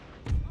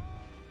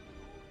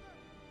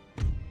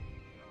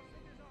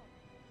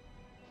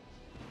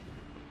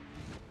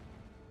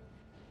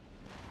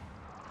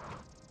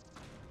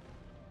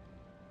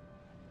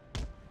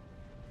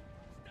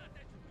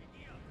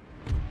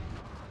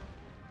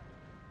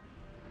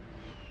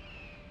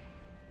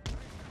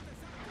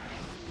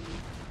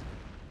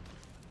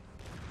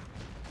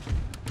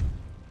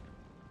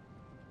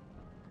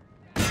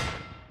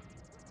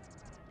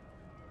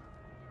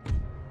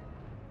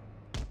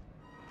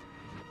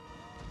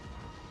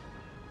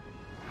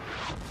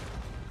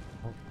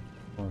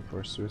 For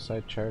a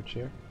suicide charge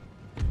here.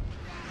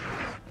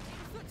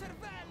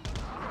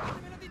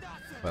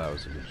 Well, that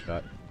was a good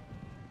shot.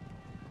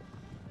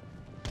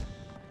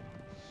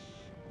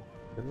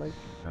 Like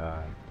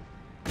a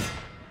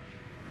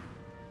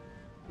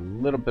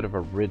little bit of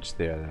a ridge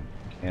there. The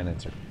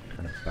cannons are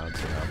kind of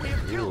bouncing out.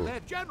 Ooh,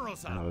 that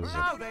was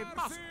a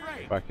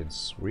fucking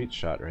sweet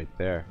shot right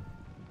there.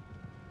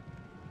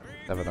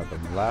 7 of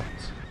them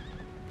left.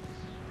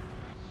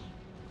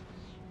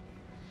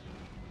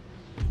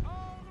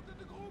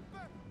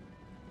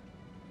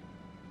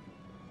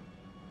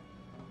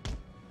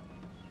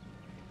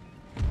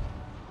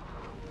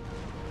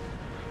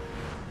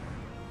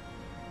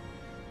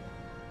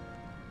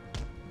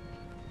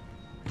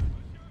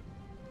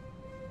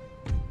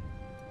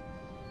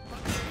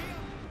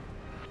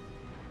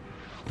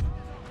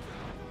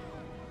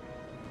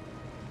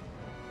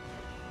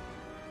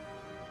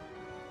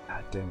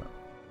 Damn it.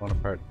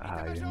 Bonaparte.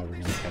 You're never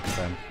gonna catch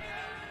them.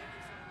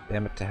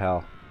 Damn it to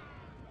hell.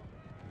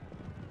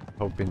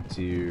 Hoping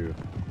to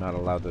not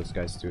allow those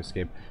guys to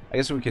escape. I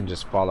guess we can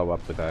just follow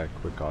up with a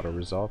quick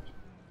auto-resolve.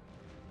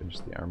 Finish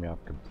the army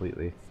off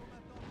completely.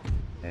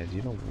 And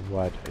you know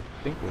what? I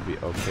think we'll be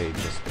okay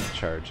just to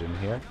charge in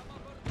here.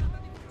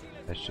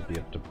 I should be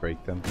able to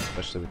break them,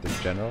 especially with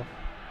the general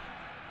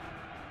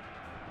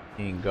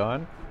being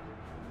gone.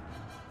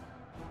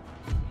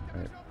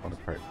 Alright,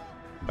 Bonaparte.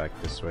 Back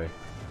this way.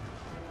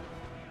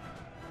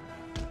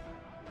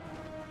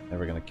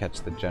 Never gonna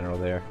catch the general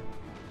there.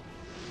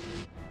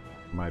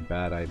 My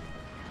bad, I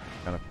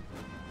kind of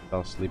fell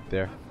asleep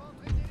there.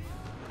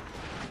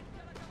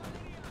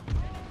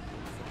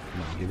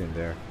 Come on, get in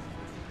there.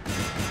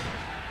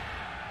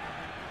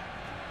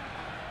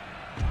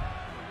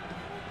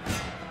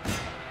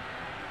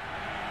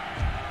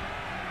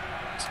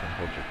 Just gonna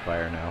hold your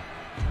fire now.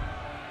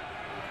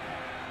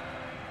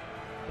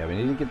 Yeah, we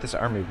need to get this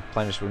army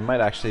replenished. We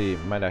might actually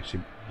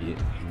be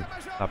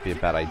not be a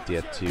bad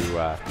idea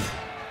to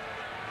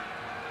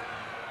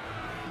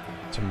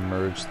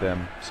merge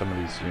them, some of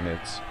these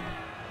units.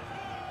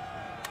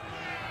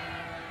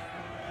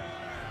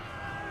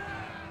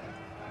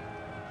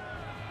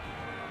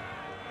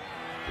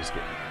 Just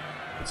get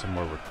Get some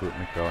more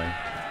recruitment going.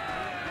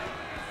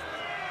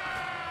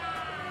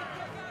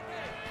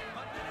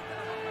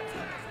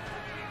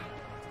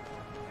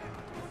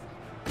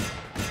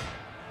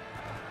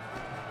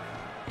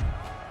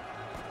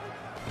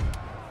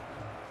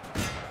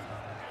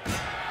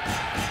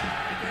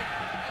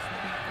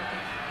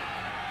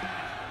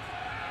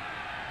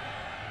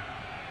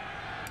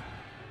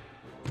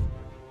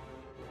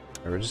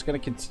 We're just going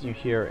to continue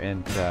here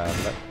and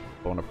let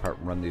Bonaparte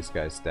run these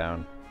guys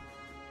down.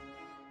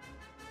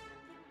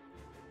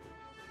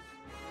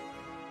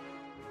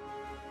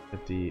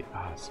 At the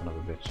son of a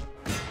bitch.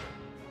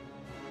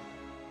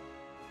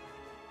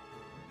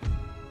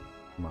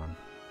 Come on.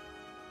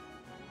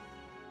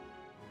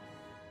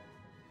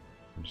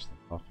 Finish them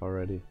off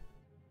already.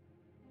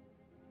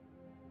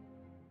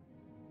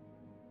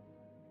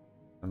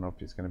 I don't know if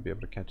he's going to be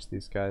able to catch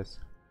these guys.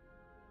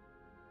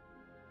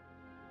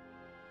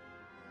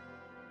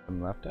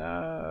 Left.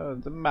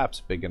 The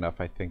map's big enough.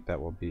 I think that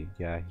will be.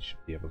 Yeah, he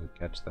should be able to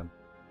catch them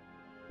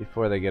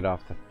before they get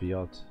off the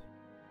field.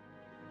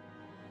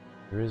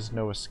 There is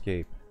no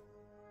escape.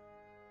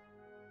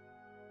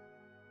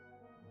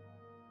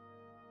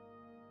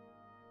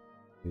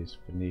 These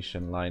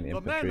Phoenician line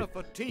infantry.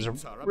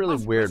 It's a really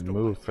weird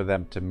move for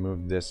them to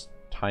move this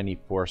tiny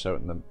force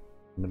out in the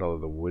middle of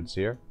the woods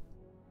here.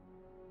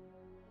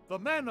 The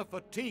men are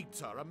fatigued,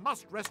 sir, and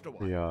must rest a while.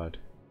 Pretty odd.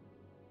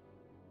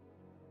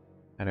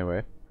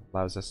 Anyway.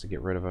 Allows us to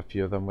get rid of a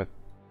few of them with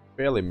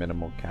fairly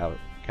minimal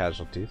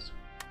casualties.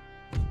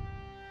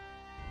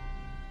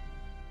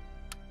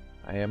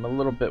 I am a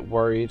little bit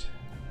worried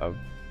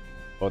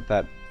about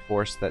that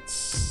force that's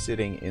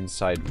sitting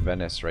inside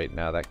Venice right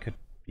now. That could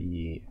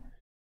be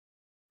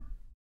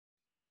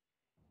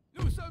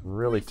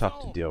really tough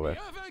to deal with.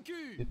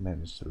 Did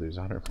manage to lose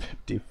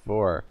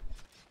 154.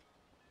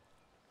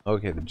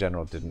 Okay, the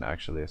general didn't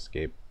actually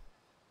escape.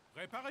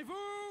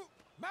 Préparez-vous,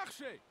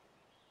 marchez!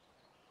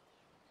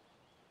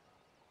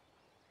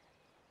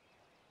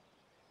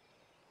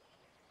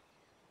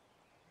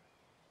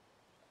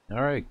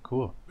 Alright,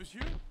 cool.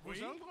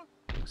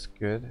 Looks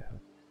good.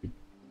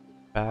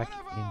 Back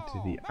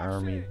into the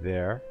army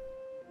there.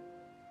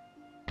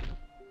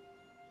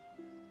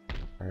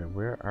 Alright,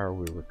 where are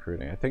we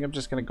recruiting? I think I'm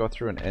just going to go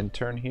through an end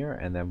turn here,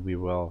 and then we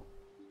will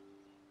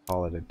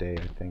call it a day,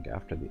 I think,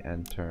 after the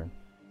end turn.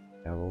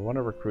 Yeah, we'll want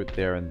to recruit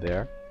there and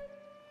there.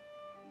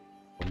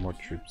 Put more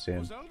troops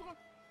in.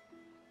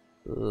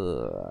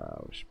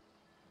 Ugh.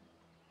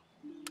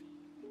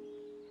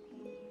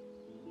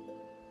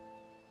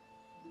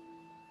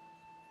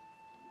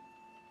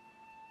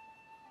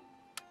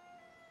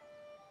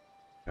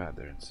 God,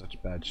 they're in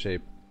such bad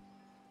shape.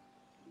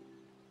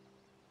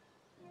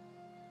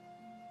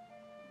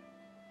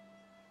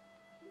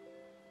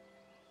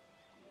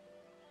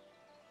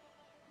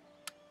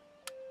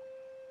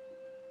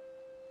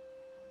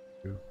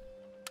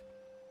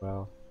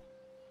 Well.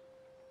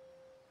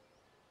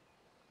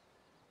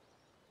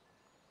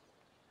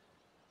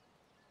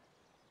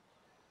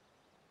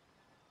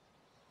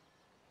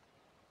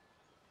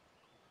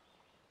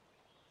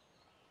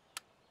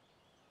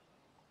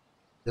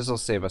 This will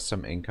save us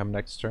some income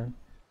next turn.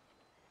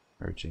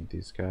 Merging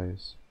these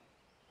guys.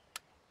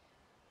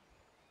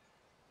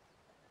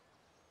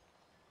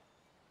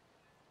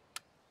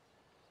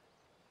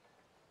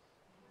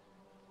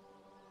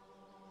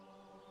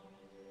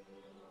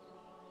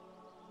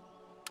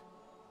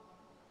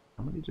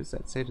 How many does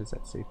that say? Does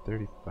that say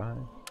 35?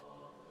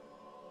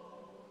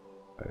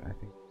 I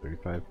think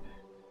 35.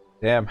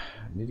 Damn, I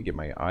need to get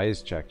my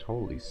eyes checked.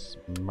 Holy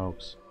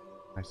smokes.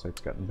 My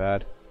sight's gotten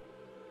bad.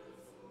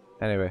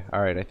 Anyway,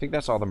 alright, I think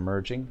that's all the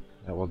merging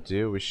that we'll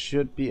do. We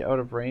should be out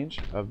of range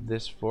of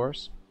this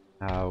force.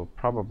 I'll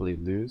probably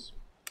lose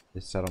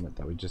this settlement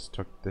that we just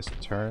took this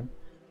turn.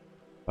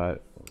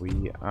 But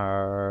we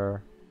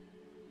are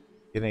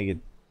getting a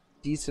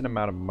decent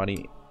amount of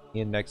money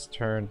in next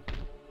turn.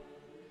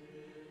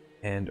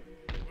 And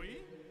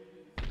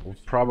we'll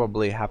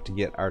probably have to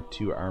get our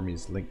two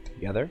armies linked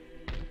together.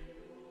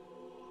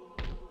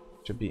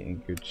 Should be in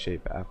good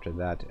shape after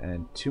that,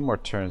 and 2 more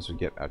turns we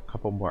get a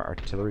couple more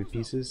artillery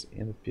pieces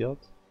in the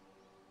field,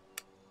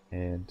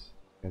 and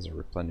you guys are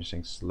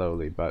replenishing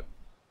slowly, but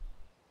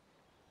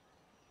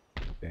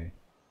okay.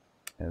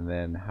 And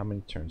then how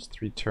many turns?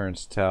 3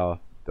 turns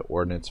till the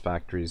ordnance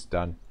factory is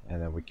done, and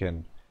then we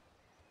can.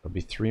 There'll be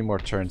 3 more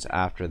turns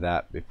after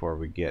that before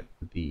we get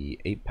the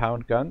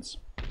 8-pound guns.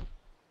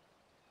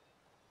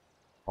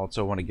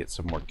 Also want to get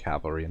some more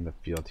cavalry in the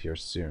field here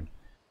soon.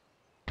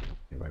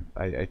 Anyway,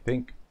 I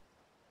think.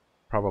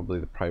 Probably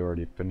the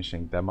priority of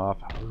finishing them off.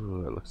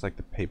 Ooh, it looks like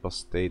the Papal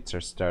States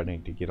are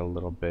starting to get a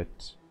little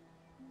bit.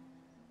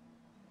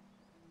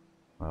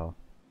 Well,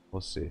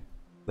 we'll see.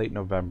 Late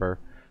November.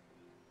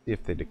 See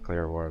if they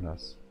declare war on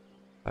us.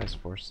 What size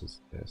force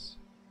is this?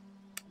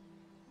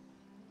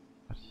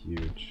 Not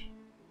huge.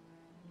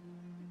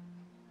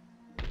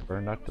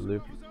 We're not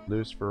to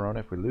lose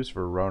Verona. If we lose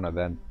Verona,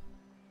 then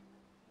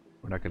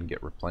we're not going to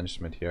get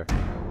replenishment here.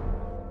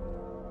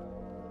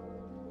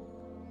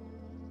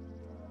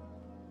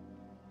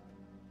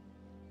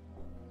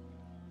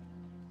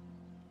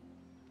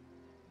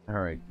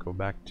 Alright, go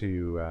back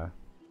to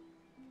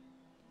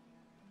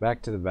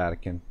the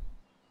Vatican.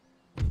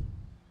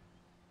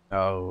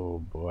 Oh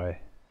boy.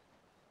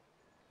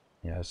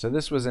 Yeah, so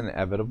this was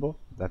inevitable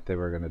that they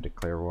were going to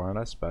declare war on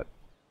us, but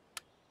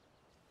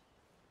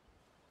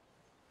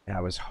yeah,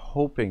 I was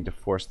hoping to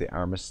force the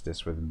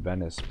armistice with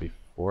Venice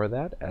before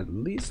that. At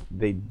least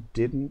they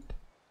didn't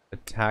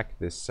attack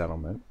this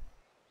settlement.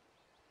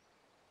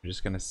 We're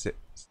just going to stay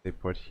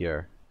put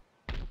here.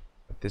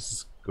 But this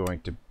is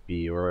going to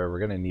be, or we're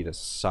going to need a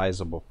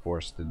sizable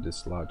force to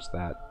dislodge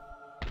that.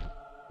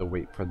 So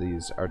wait for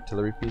these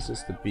artillery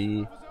pieces to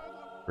be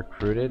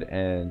recruited,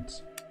 and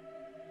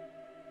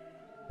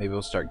maybe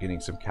we'll start getting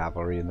some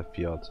cavalry in the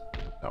field.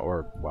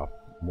 Or, well,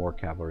 more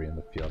cavalry in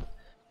the field.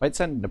 Might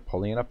send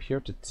Napoleon up here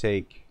to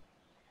take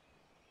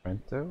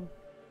Trento.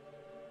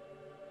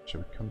 Should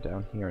we come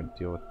down here and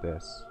deal with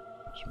this?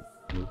 Which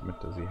movement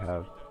does he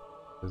have?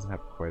 Doesn't have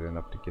quite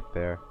enough to get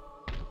there.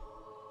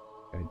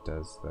 He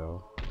does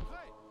though.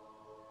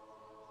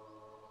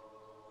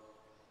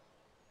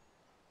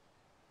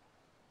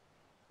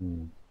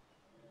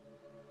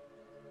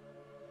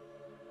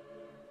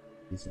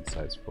 Decent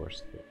sized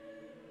force there.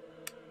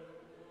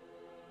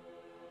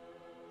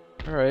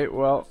 Alright,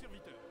 well,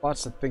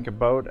 lots to think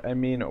about. I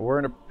mean, we're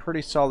in a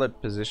pretty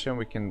solid position.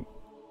 We can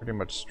pretty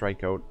much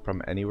strike out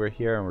from anywhere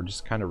here, and we're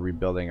just kind of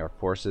rebuilding our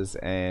forces,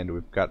 and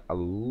we've got a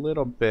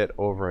little bit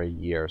over a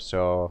year,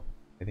 so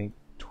I think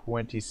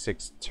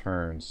 26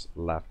 turns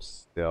left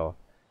still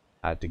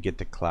to get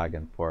to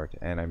Klagenfurt.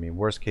 And I mean,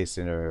 worst case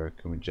scenario,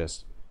 can we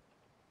just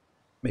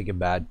make a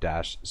bad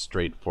dash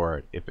straight for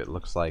it if it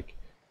looks like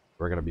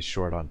we're going to be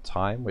short on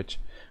time, which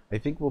I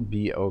think will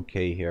be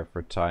okay here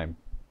for time.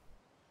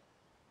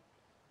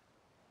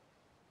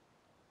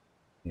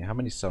 Yeah, how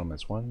many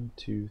settlements? 1,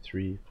 2,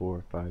 3,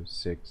 4, 5,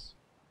 6,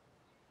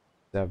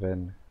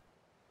 7,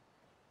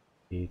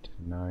 8,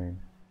 9,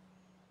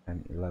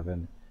 and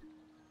 11.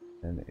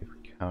 And if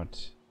we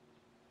count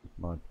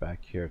Mount back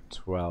here,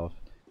 12.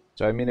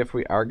 So I mean, if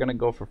we are going to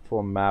go for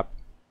full map,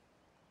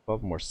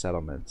 12 more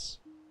settlements.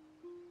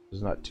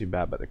 It's not too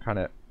bad, but they're kind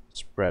of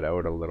spread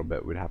out a little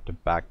bit. We'd have to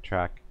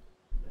backtrack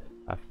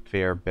a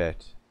fair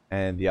bit.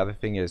 And the other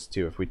thing is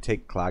too, if we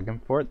take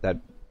Klagenfurt, that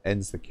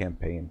ends the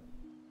campaign.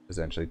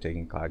 Essentially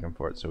taking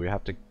Klagenfurt, so we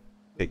have to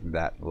take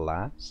that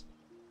last.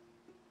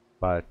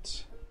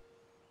 But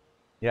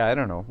yeah, I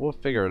don't know, we'll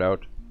figure it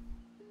out.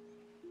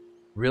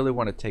 Really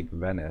want to take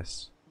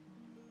Venice.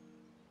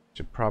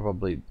 Should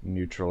probably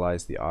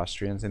neutralize the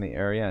Austrians in the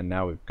area, and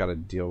now we've got to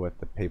deal with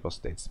the Papal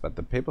States. But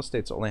the Papal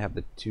States only have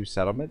the 2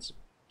 settlements.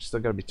 Still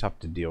gonna be tough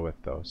to deal with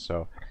though,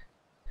 so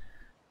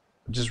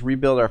just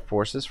rebuild our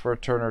forces for a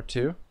turn or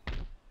two,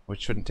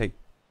 which shouldn't take,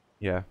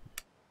 yeah.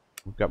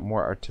 We've got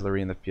more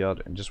artillery in the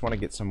field, and just want to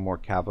get some more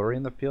cavalry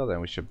in the field, and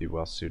we should be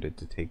well suited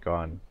to take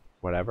on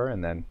whatever,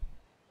 and then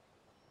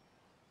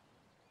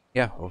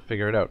yeah, we'll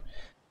figure it out.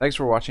 Thanks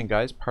for watching,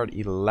 guys. Part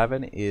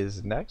 11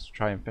 is next.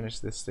 Try and finish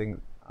this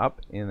thing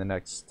up in the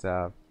next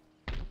 4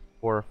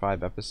 or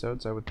 5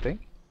 episodes, I would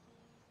think.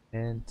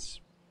 And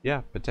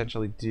yeah,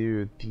 potentially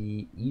do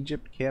the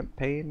Egypt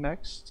campaign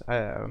next.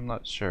 I'm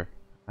not sure.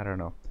 I don't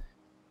know.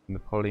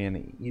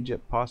 Napoleon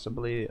Egypt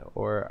possibly,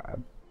 or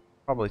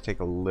probably take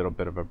a little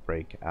bit of a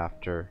break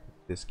after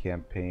this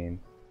campaign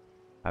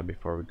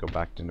before we go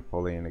back to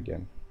Napoleon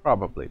again.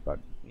 Probably, but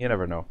you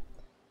never know.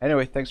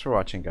 Anyway, thanks for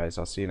watching, guys.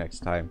 I'll see you next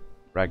time.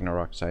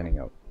 Ragnarok signing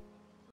out.